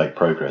starting to make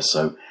progress.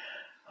 So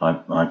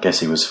I guess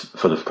he was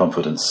full of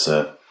confidence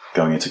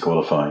going into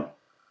qualifying.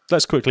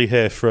 Let's quickly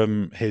hear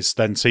from his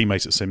then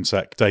teammate at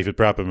Simtek, David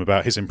Brabham,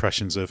 about his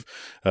impressions of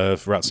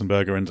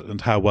Ratzenberger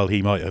and how well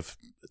he might have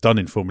done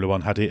in Formula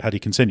One had he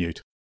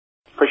continued.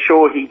 For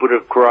sure, he would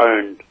have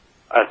grown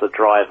as a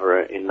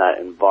driver in that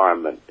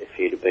environment if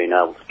he'd have been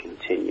able to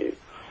continue.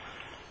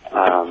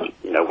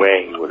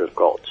 Where he would have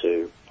got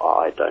to,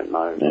 I don't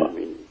know. Yeah. I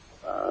mean,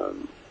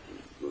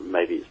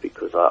 maybe it's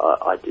because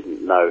I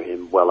didn't know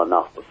him well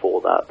enough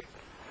before that.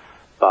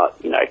 But,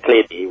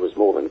 clearly he was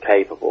more than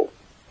capable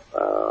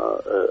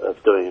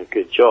of doing a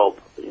good job.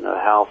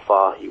 How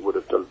far he would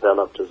have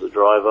developed as a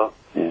driver.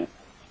 Yeah.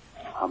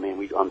 I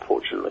mean,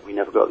 unfortunately we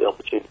never got the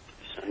opportunity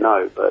to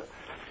know, but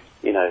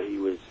he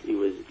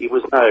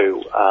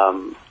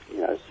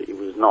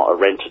was not a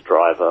rented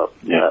driver.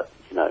 Yeah.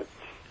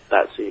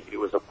 That's it. He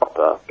was a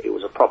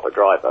proper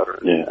driver,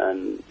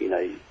 and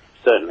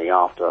certainly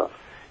after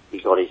he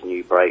got his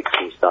new brakes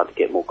and he started to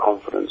get more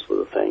confidence with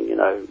the thing,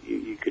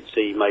 you could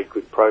see he made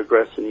good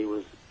progress, and he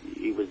was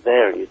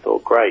there, and you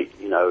thought, great,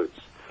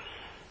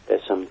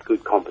 there's some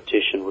good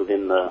competition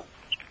within the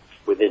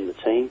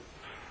team,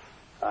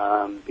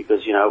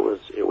 because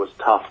it was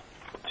tough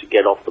to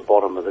get off the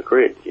bottom of the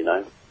grid, in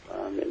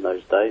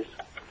those days.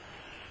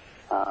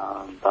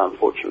 But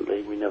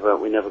unfortunately, we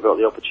never got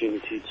the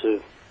opportunity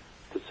to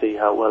see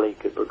how well he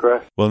could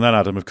progress. Well, and then,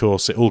 Adam, of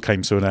course, it all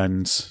came to an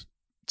end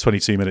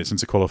 22 minutes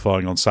into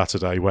qualifying on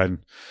Saturday when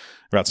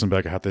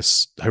Ratzenberger had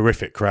this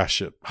horrific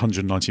crash at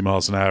 190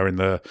 miles an hour in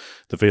the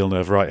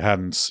Villeneuve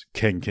right-hand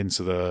kink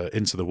into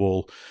the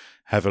wall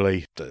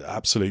heavily.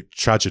 Absolute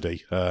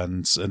tragedy.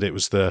 And it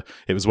was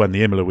when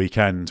the Imola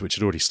weekend, which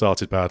had already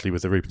started badly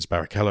with the Rubens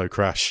Barrichello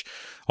crash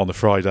on the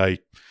Friday,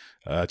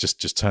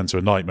 just turned to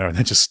a nightmare, and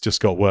then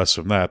just got worse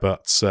from there.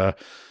 But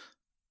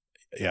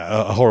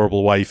a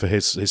horrible way for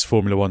his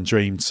Formula One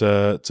dream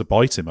to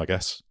bite him, I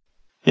guess.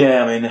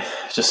 Yeah, I mean,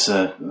 just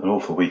an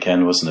awful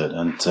weekend, wasn't it?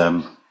 And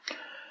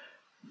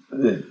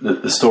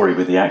the story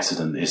with the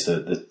accident is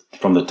that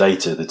from the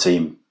data the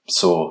team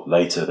saw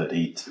later that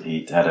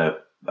he'd had a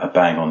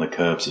bang on the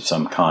curbs of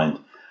some kind,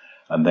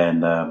 and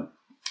then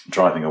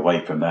driving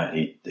away from that,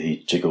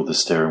 he jiggled the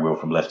steering wheel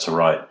from left to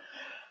right,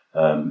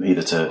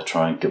 either to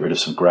try and get rid of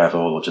some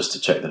gravel or just to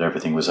check that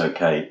everything was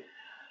okay.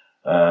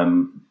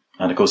 And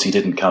of course, he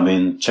didn't come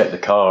in, check the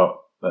car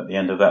at the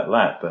end of that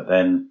lap. But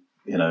then,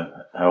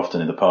 how often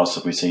in the past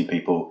have we seen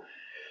people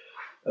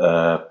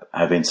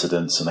have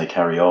incidents and they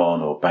carry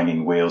on, or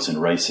banging wheels in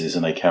races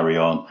and they carry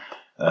on.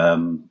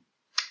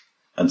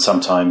 And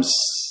sometimes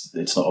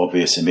it's not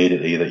obvious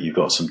immediately that you've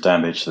got some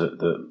damage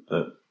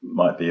that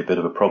might be a bit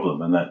of a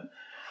problem. And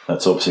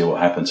that's obviously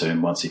what happened to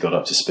him once he got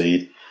up to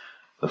speed.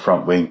 The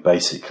front wing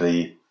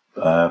basically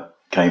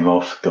came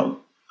off, got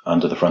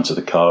under the front of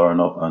the car,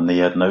 and he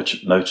had no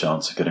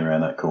chance of getting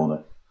around that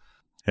corner.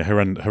 Yeah,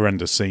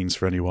 horrendous scenes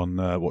for anyone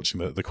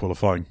watching the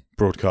qualifying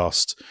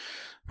broadcast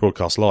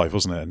live,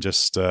 wasn't it? And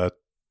just a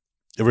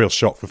real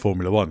shock for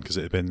Formula One, because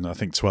it had been, I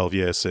think, 12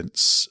 years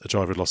since a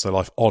driver had lost their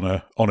life on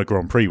a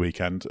Grand Prix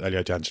weekend.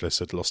 Elio De Angelis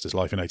had lost his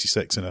life in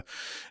 '86 in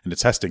a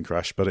testing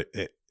crash, but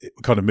it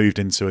kind of moved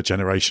into a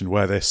generation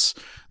where this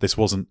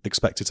wasn't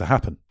expected to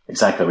happen.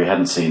 Exactly, we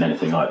hadn't seen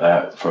anything like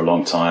that for a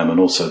long time, and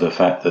also the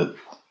fact that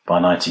by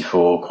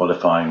 '94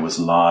 qualifying was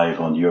live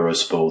on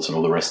Eurosport and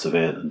all the rest of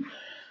it, and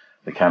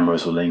the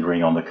cameras were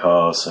lingering on the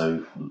car,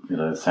 so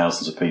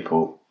thousands of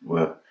people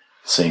were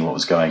seeing what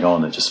was going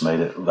on. It just made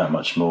it that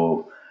much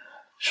more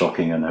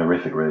shocking and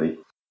horrific, really.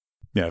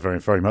 Yeah, very,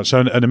 very much so.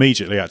 And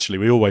immediately, actually,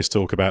 we always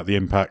talk about the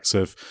impacts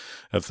of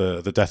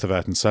the death of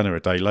Ayrton Senna a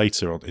day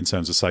later in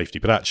terms of safety.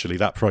 But actually,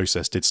 that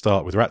process did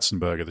start with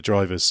Ratzenberger. The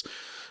drivers,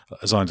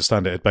 as I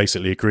understand it, had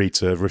basically agreed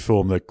to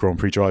reform the Grand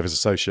Prix Drivers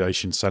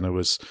Association. Senna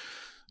was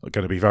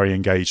going to be very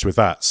engaged with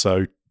that.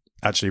 So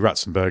actually,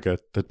 Ratzenberger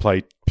had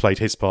played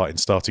his part in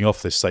starting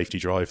off this safety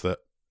drive that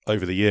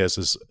over the years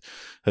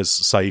has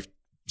saved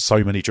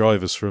so many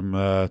drivers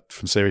from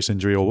serious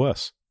injury or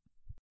worse.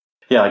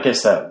 Yeah, I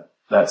guess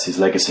that's his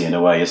legacy in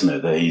a way, isn't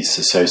it? That he's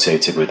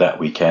associated with that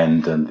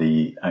weekend and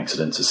the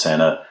accident to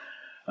Senna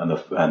and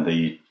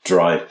the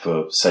drive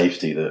for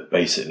safety that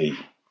basically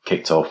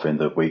kicked off in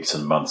the weeks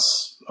and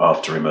months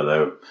after him.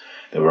 Although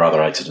there were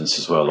other accidents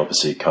as well.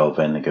 Obviously, Carl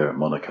Wendlinger at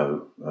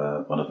Monaco,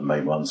 one of the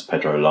main ones.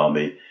 Pedro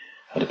Lamy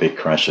had a big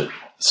crash at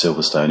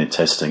Silverstone in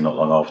testing not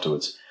long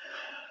afterwards.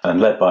 And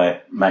led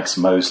by Max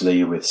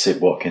Mosley with Sid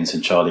Watkins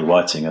and Charlie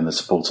Whiting and the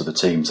support of the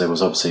teams, there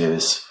was obviously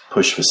this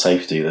push for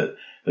safety that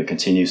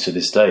continues to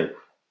this day.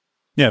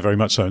 Yeah, very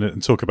much so.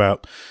 And talk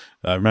about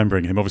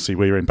remembering him. Obviously,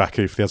 we were in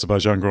Baku for the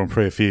Azerbaijan Grand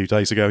Prix a few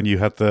days ago, and you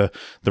had the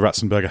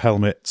Ratzenberger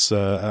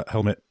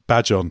helmet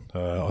badge on,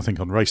 I think,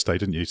 on race day,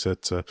 didn't you?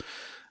 To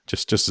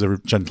just as a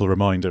gentle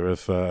reminder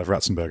of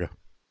Ratzenberger.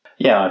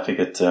 Yeah, I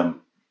figured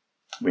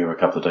we were a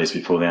couple of days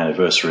before the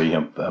anniversary,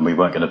 and we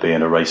weren't going to be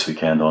in a race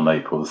weekend on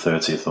April the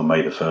 30th or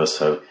May the 1st.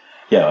 So,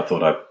 yeah, I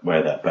thought I'd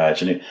wear that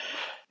badge. And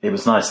it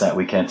was nice that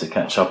weekend to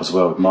catch up as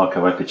well with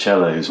Marco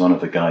Epicello, who's one of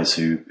the guys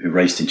who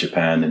raced in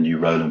Japan and knew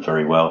Roland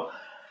very well.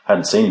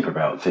 Hadn't seen him for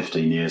about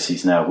 15 years.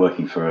 He's now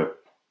working for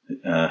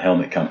a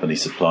helmet company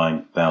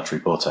supplying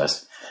Valtteri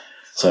Bottas.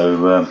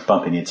 So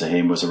bumping into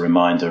him was a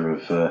reminder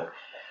of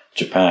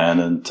Japan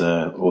and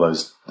all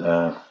those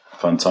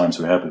fun times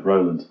we had with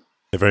Roland.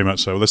 Yeah, very much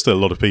so. Well, there's still a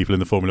lot of people in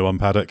the Formula One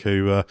paddock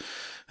who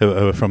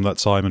are from that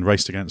time and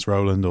raced against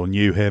Roland or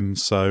knew him.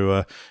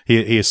 So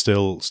he is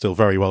still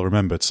very well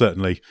remembered.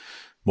 Certainly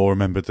more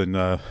remembered than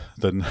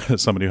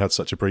someone who had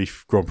such a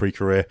brief Grand Prix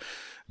career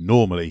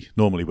normally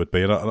would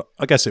be. And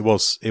I guess it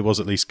was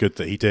at least good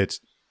that he did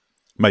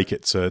make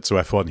it to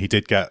F1. He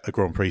did get a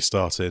Grand Prix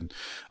start in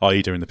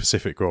AIDA in the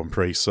Pacific Grand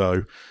Prix.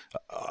 So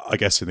I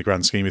guess in the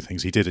grand scheme of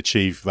things, he did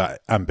achieve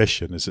that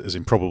ambition, as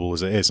improbable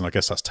as it is. And I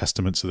guess that's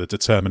testament to the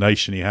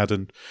determination he had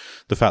and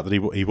the fact that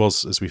he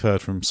was, as we've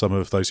heard from some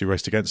of those who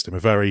raced against him, a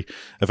very,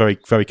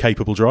 very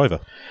capable driver.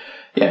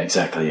 Yeah,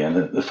 exactly.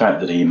 And the fact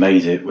that he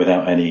made it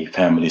without any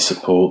family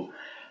support.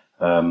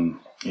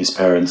 His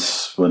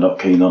parents were not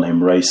keen on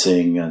him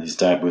racing, and his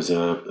dad was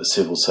a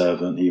civil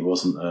servant. He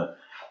wasn't a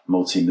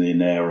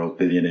multi-millionaire or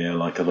billionaire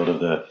like a lot of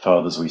the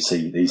fathers we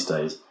see these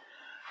days.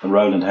 And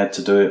Roland had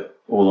to do it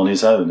all on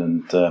his own.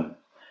 And,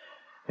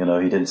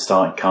 he didn't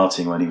start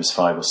karting when he was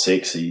 5 or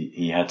 6.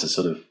 He had to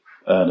sort of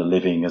earn a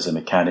living as a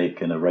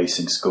mechanic in a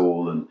racing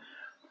school and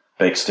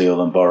beg,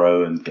 steal and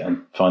borrow and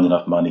find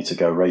enough money to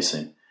go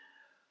racing.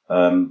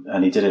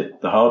 And he did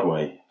it the hard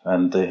way.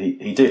 And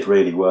he did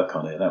really work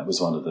on it. That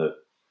was one of the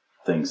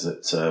things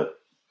that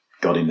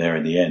got him there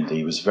in the end.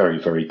 He was very,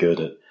 very good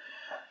at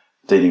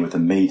dealing with the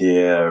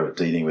media,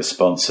 dealing with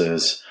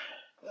sponsors.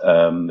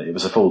 It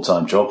was a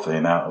full-time job for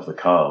him out of the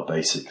car,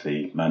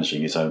 basically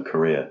managing his own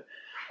career.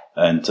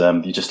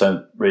 And you just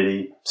don't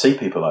really see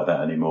people like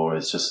that anymore.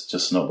 It's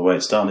just not the way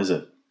it's done, is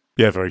it?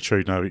 Yeah, very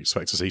true. No, we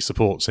expect to see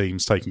support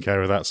teams taking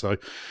care of that so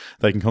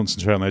they can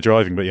concentrate on their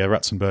driving. But yeah,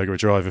 Ratzenberger, a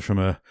driver from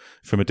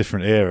a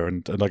different era.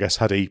 And I guess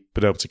had he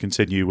been able to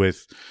continue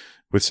with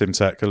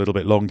Simtek a little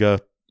bit longer,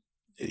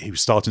 he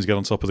was starting to get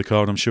on top of the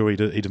car, and I'm sure he'd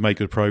have made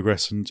good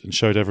progress and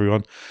showed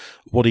everyone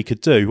what he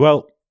could do.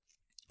 Well,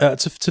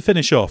 to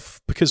finish off,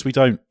 because we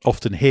don't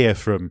often hear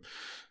from,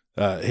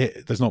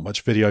 there's not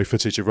much video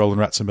footage of Roland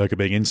Ratzenberger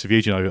being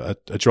interviewed.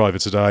 A driver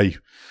today,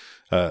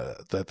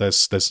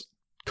 there's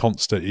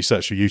constant. You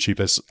search for YouTube,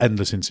 there's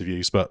endless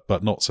interviews,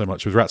 but not so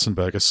much with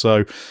Ratzenberger.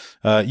 So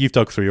you've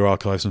dug through your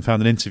archives and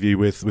found an interview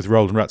with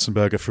Roland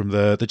Ratzenberger from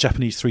the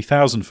Japanese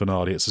 3000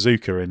 finale at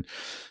Suzuka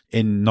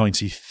in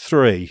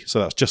 93. So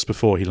that's just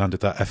before he landed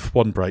that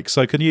F1 break.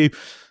 So can you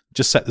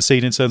just set the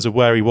scene in terms of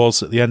where he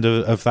was at the end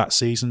of that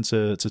season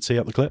to tee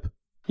up the clip?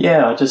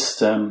 Yeah, I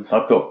just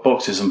I've got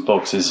boxes and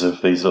boxes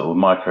of these little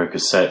micro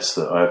cassettes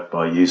that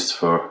I used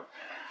for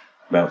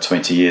about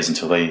 20 years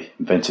until they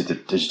invented the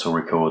digital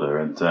recorder,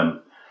 and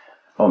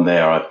on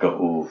there I've got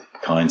all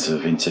kinds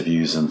of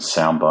interviews and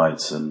sound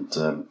bites and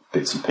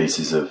bits and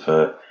pieces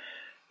of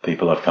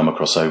people I've come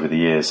across over the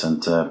years,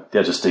 and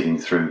just digging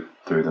through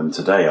them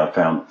today, I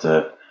found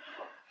a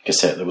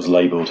cassette that was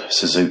labelled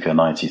Suzuka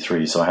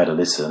 93, so I had a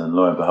listen, and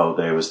lo and behold,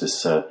 there was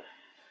this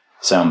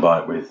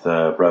soundbite with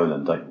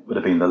Roland. It would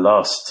have been the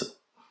last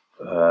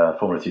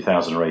Formula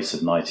 3000 race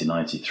of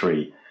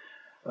 1993,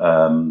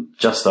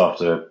 just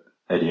after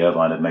Eddie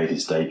Irvine had made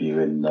his debut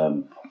in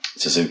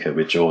Suzuka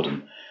with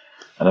Jordan.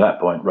 And at that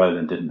point,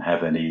 Roland didn't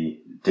have any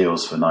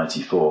deals for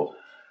 94.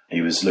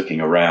 He was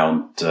looking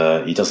around.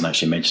 He doesn't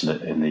actually mention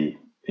it in the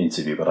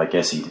interview, but I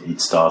guess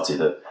he'd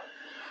started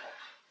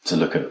to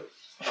look at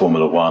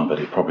Formula One, but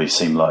it probably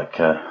seemed like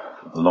a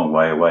long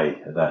way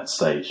away at that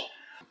stage.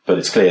 But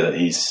it's clear that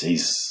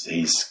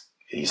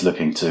he's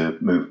looking to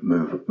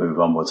move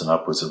onwards and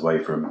upwards away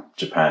from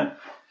Japan.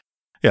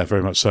 Yeah,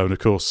 very much so. And of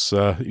course,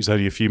 he's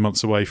only a few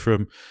months away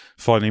from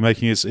finally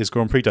making his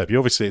Grand Prix debut.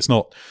 Obviously, it's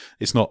not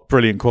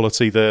brilliant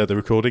quality, the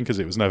recording, because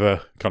it was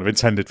never kind of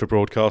intended for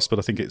broadcast. But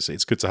I think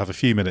it's good to have a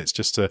few minutes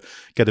just to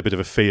get a bit of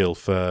a feel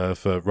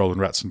for Roland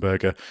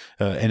Ratzenberger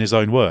in his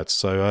own words.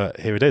 So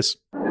here it is.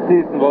 The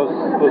season was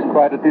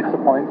quite a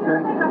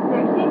disappointment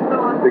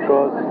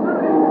because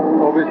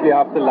obviously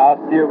after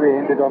last year we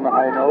ended on a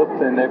high note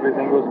and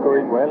everything was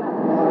going well.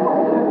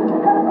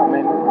 I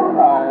mean,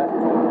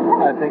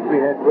 I think we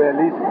had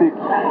realistic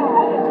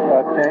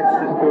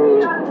chances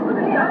to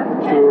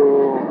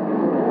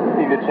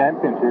in the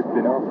championship,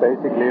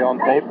 basically on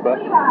paper.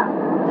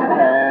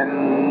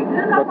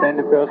 But then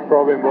the first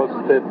problem was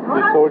that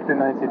we sold the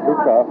 92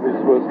 car,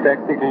 which was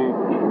tactically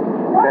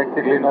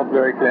not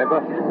very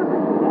clever.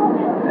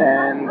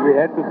 And we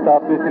had to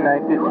start with the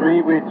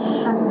 93, which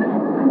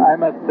I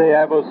must say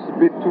I was a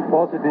bit too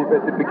positive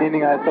at the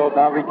beginning. I thought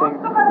now we can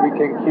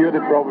cure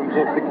the problems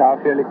of the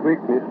car fairly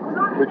quickly,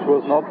 which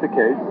was not the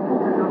case.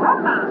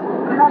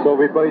 So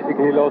we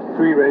basically lost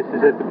 3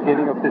 races at the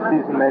beginning of the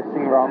season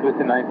messing around with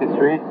the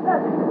 93.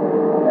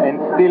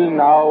 And still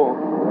now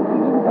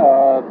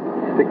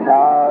the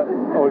car,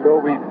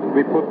 although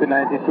we put the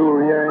 92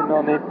 rear end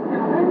on it,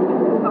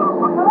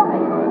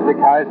 the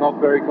car is not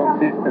very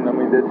consistent. I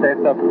mean, the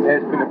setup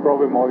has been a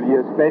problem all year,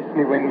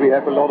 especially when we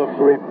have a lot of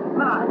grip.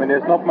 When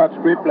there's not much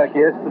grip like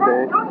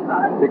yesterday,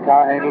 the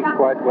car handles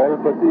quite well,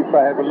 but if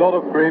I have a lot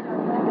of grip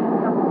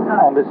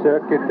on the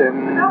circuit,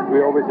 then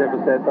we always have a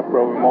setup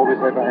problem, always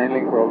have a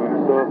handling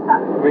problem. So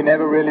we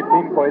never really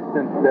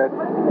pinpointed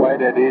why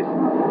that is.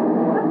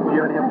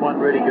 You only have one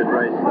really good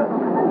race,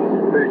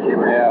 Fuji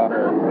race. Yeah,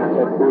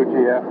 at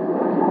Fuji, yeah.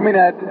 I mean,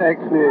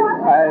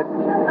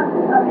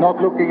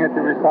 not looking at the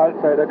results,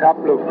 I had a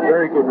couple of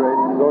very good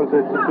races, also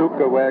at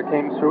Suzuka, where I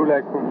came through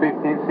like from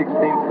 15th,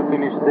 16th to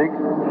finish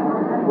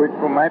 6th, which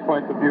from my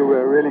point of view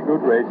were really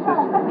good races.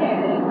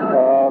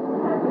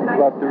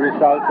 But the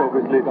results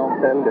obviously don't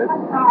tell that.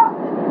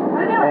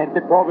 And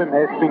the problem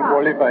has been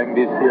qualifying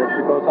this year,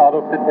 because out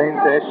of the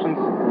 10 sessions,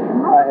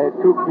 I had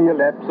 2 clear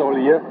laps all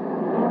year.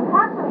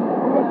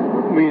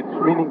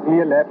 Meaning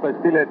clear lap, I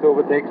still had to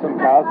overtake some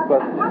cars, but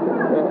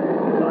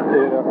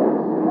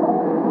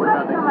What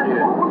about next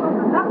year?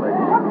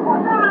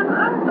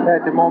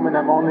 At the moment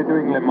I'm only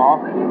doing Le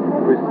Mans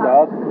with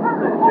start.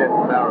 Jeff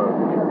Barrow.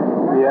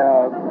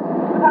 Yeah,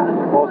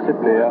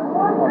 possibly, yeah.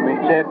 I mean,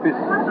 Jeff is,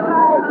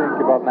 I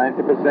think, about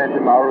 90%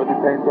 tomorrow,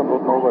 depends on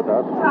what Nova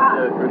does.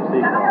 Group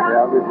C car.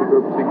 Yeah, with the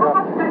Group C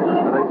car.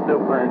 Are they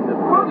still playing the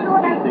first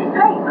season?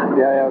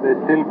 Yeah,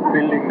 they're still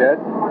building that.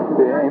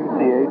 The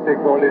MC8 they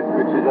call it,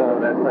 which is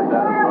that's like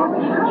that as well?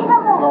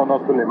 No,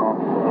 not for Le Mans.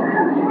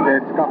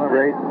 It's gonna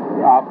race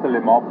after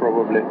Le Mans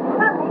probably.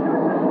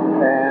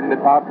 And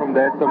apart from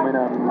that, I mean,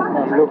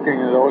 I'm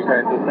looking at all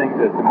kinds of things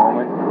at the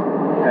moment.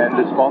 And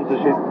the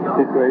sponsorship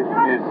situation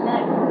is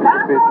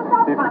a bit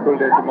difficult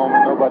at the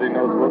moment. Nobody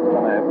knows what's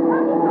going to happen.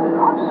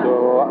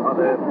 So, are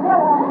there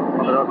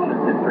other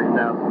options in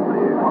 3000 for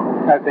you?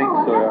 I think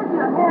so, yeah.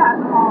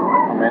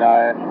 I mean,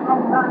 I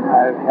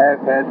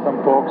have had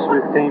some talks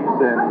with teams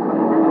and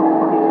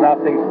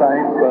nothing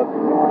signed, but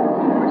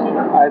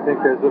I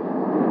think there's a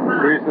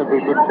reasonably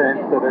good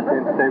chance that I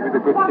can stay with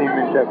a good team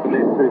in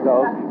Japanese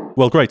 3000.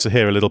 Well, great to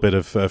hear a little bit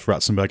of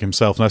Ratzenberger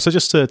himself now. So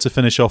just to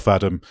finish off,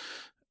 Adam,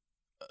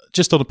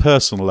 just on a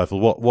personal level,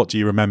 what do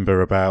you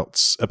remember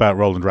about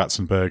Roland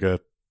Ratzenberger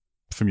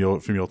from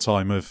your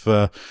time of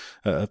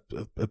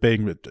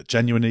being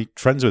genuinely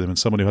friends with him and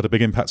someone who had a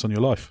big impact on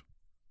your life?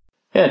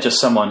 Yeah, just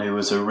someone who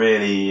was a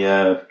really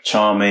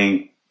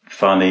charming,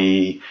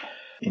 funny,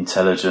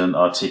 intelligent,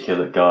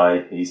 articulate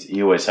guy.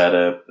 He always had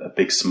a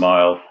big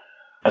smile.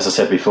 As I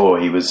said before,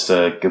 he was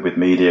good with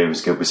media, he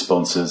was good with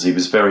sponsors, he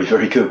was very,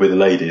 very good with the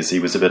ladies. He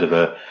was a bit of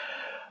a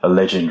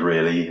legend,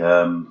 really.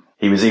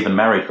 He was even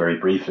married very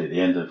briefly at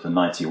the end of the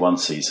 91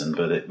 season,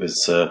 but it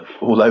was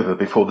all over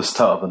before the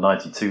start of the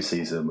 92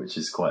 season, which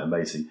is quite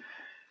amazing.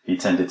 He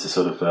tended to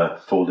sort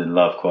of fall in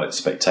love quite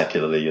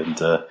spectacularly and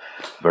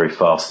very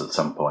fast at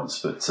some points.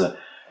 But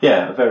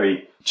a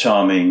very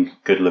charming,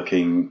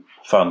 good-looking,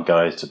 fun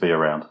guy to be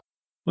around.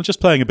 Well, just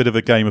playing a bit of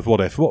a game of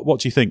what if. What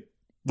do you think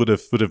would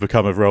have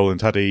become of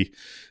Roland had he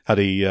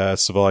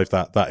survived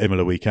that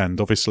Imola weekend?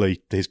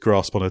 Obviously, his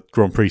grasp on a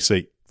Grand Prix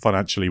seat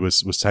financially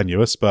was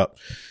tenuous, but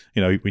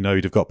we know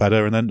he'd have got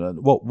better. And then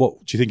what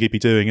do you think he'd be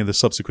doing in the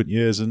subsequent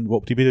years, and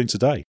what would he be doing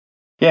today?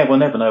 Yeah, we'll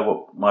never know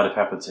what might have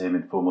happened to him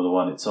in Formula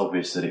One. It's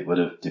obvious that it would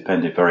have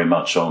depended very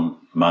much on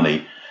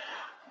money.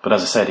 But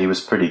as I said, he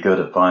was pretty good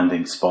at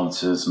finding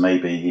sponsors.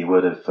 Maybe he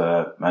would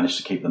have managed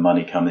to keep the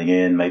money coming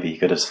in. Maybe he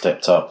could have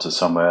stepped up to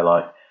somewhere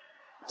like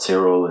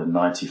Tyrrell in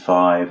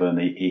 95, and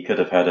he could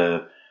have had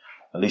at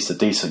least a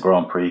decent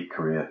Grand Prix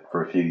career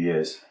for a few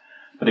years.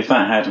 But if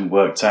that hadn't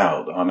worked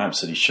out, I'm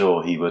absolutely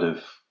sure he would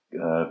have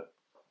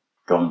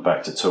gone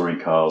back to touring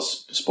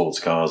cars, sports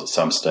cars at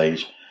some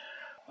stage.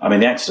 I mean,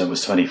 the accident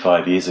was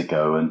 25 years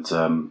ago, and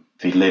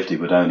if he'd lived, he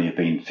would only have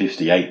been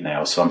 58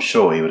 now. So I'm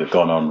sure he would have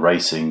gone on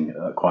racing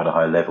at quite a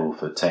high level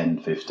for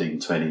 10,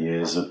 15, 20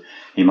 years, and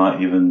he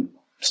might even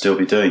still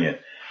be doing it.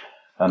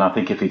 And I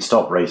think if he'd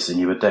stopped racing,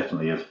 he would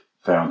definitely have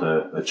found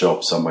a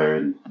job somewhere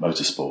in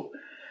motorsport.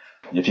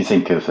 If you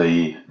think of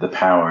the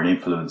power and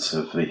influence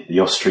of the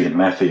Austrian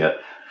mafia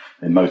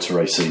in motor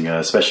racing,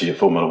 especially at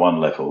Formula One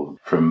level,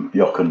 from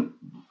Jochen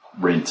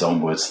Rindt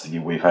onwards,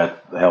 we've had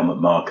Helmut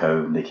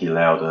Marko, Niki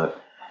Lauda,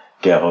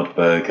 Gerhard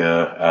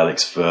Berger,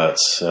 Alex Wurz,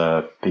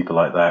 people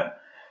like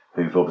that,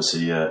 who've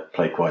obviously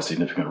played quite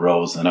significant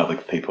roles, and other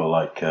people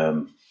like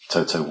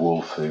Toto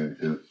Wolff,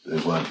 who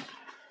weren't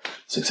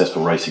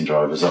successful racing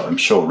drivers. I'm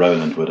sure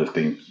Roland would have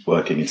been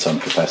working in some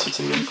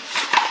capacity and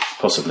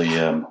possibly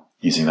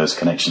using those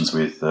connections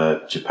with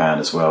Japan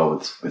as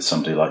well, with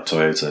somebody like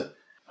Toyota.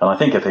 And I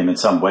think of him in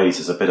some ways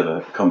as a bit of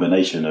a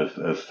combination of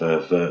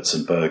Wurz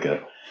and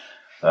Berger.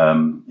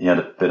 He had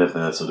a bit of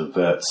the sort of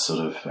Wurz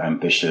sort of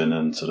ambition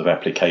and sort of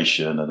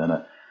application, and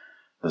then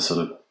the sort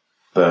of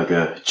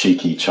Berger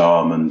cheeky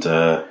charm and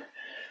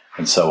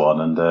so on.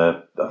 And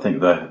I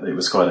think that it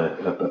was quite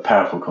a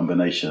powerful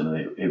combination,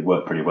 and it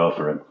worked pretty well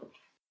for him.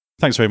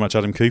 Thanks very much,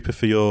 Adam Cooper,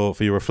 for your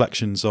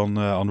reflections on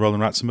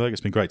Roland Ratzenberger.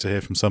 It's been great to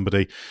hear from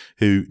somebody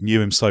who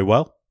knew him so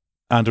well.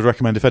 And I'd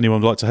recommend if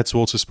anyone would like to head to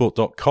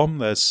autosport.com,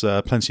 there's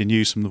plenty of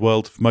news from the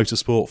world of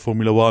motorsport,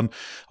 Formula One.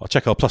 I'll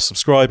check our Plus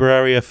subscriber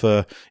area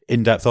for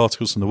in-depth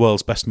articles from the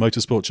world's best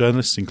motorsport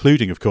journalists,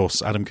 including, of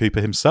course, Adam Cooper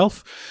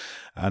himself.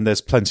 And there's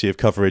plenty of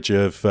coverage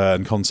of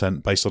and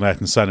content based on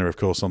Ayrton Senna, of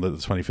course, on the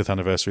 25th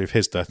anniversary of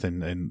his death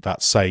in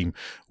that same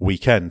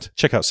weekend.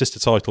 Check out sister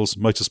titles,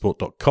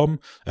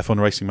 motorsport.com,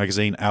 F1 Racing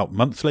Magazine out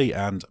monthly,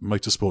 and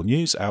Motorsport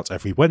News out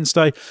every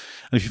Wednesday.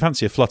 And if you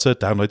fancy a flutter,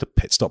 download the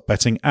Pit Stop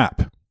Betting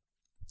app.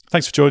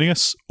 Thanks for joining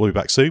us. We'll be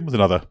back soon with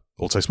another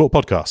Autosport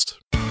podcast.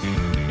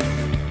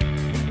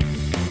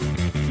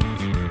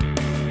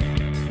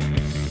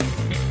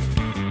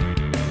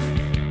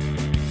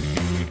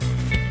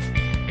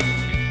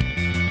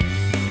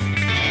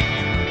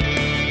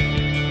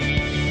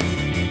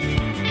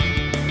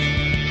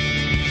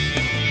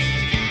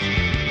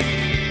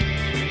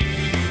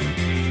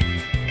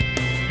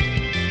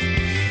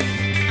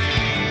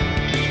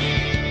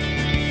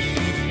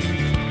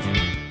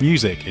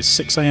 Music is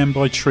 6am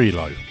by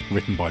Trilo,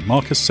 written by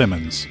Marcus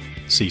Simmons.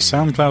 See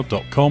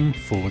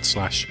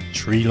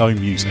soundcloud.com/Trilo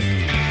Music.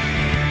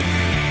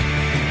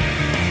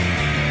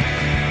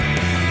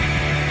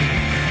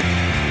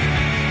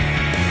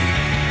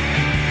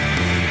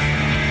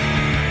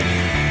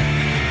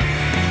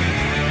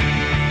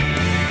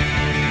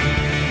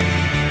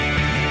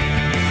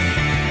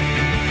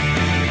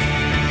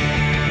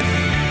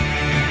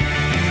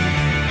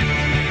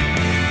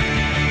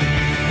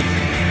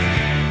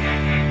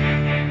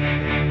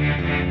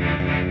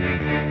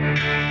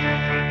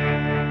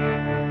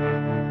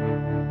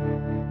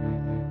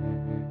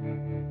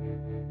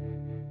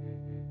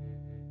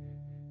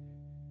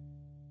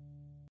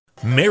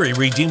 Mary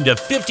redeemed a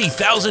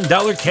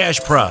 $50,000 cash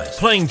prize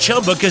playing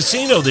Chumba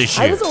Casino this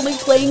year. I was only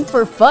playing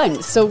for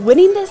fun, so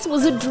winning this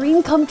was a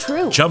dream come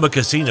true. Chumba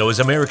Casino is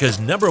America's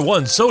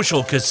 #1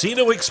 social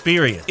casino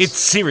experience. It's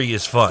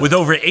serious fun. With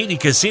over 80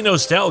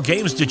 casino-style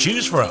games to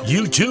choose from,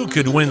 you too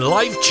could win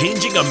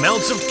life-changing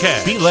amounts of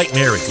cash. Be like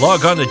Mary.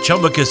 Log on to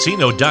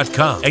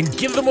ChumbaCasino.com and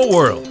give them a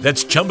whirl.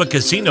 That's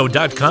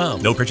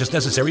ChumbaCasino.com. No purchase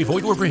necessary.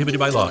 Void where prohibited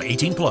by law.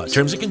 18+.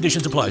 Terms and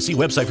conditions apply. See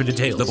website for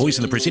details. The voice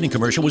in the preceding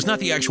commercial was not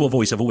the actual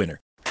voice of a winner.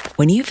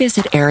 When you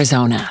visit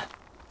Arizona,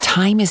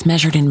 time is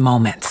measured in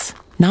moments,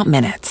 not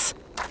minutes.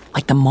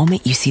 Like the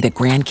moment you see the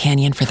Grand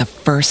Canyon for the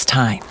first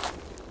time.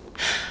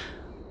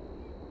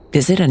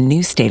 Visit a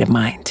new state of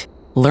mind.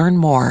 Learn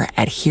more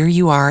at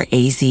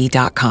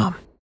hereyouareaz.com.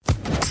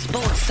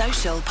 Sports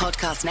Social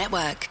Podcast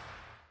Network.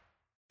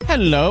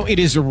 Hello, it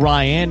is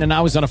Ryan, and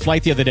I was on a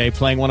flight the other day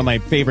playing one of my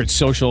favorite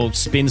social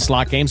spin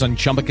slot games on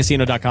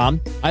ChumbaCasino.com.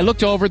 I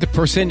looked over at the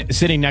person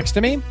sitting next to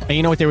me, and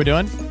you know what they were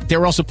doing? They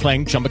were also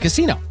playing Chumba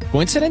Casino.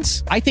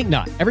 Coincidence? I think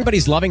not.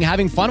 Everybody's loving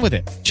having fun with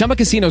it. Chumba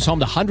Casino is home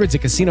to hundreds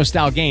of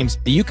casino-style games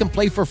that you can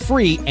play for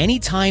free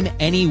anytime,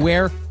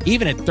 anywhere,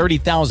 even at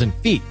 30,000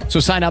 feet. So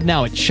sign up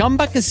now at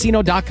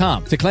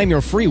ChumbaCasino.com to claim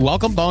your free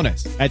welcome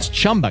bonus. That's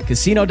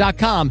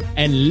ChumbaCasino.com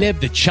and live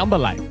the Chumba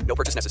life. No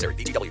purchase necessary.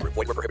 VGW. Void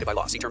where prohibited by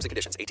law. See terms and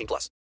conditions. 18+.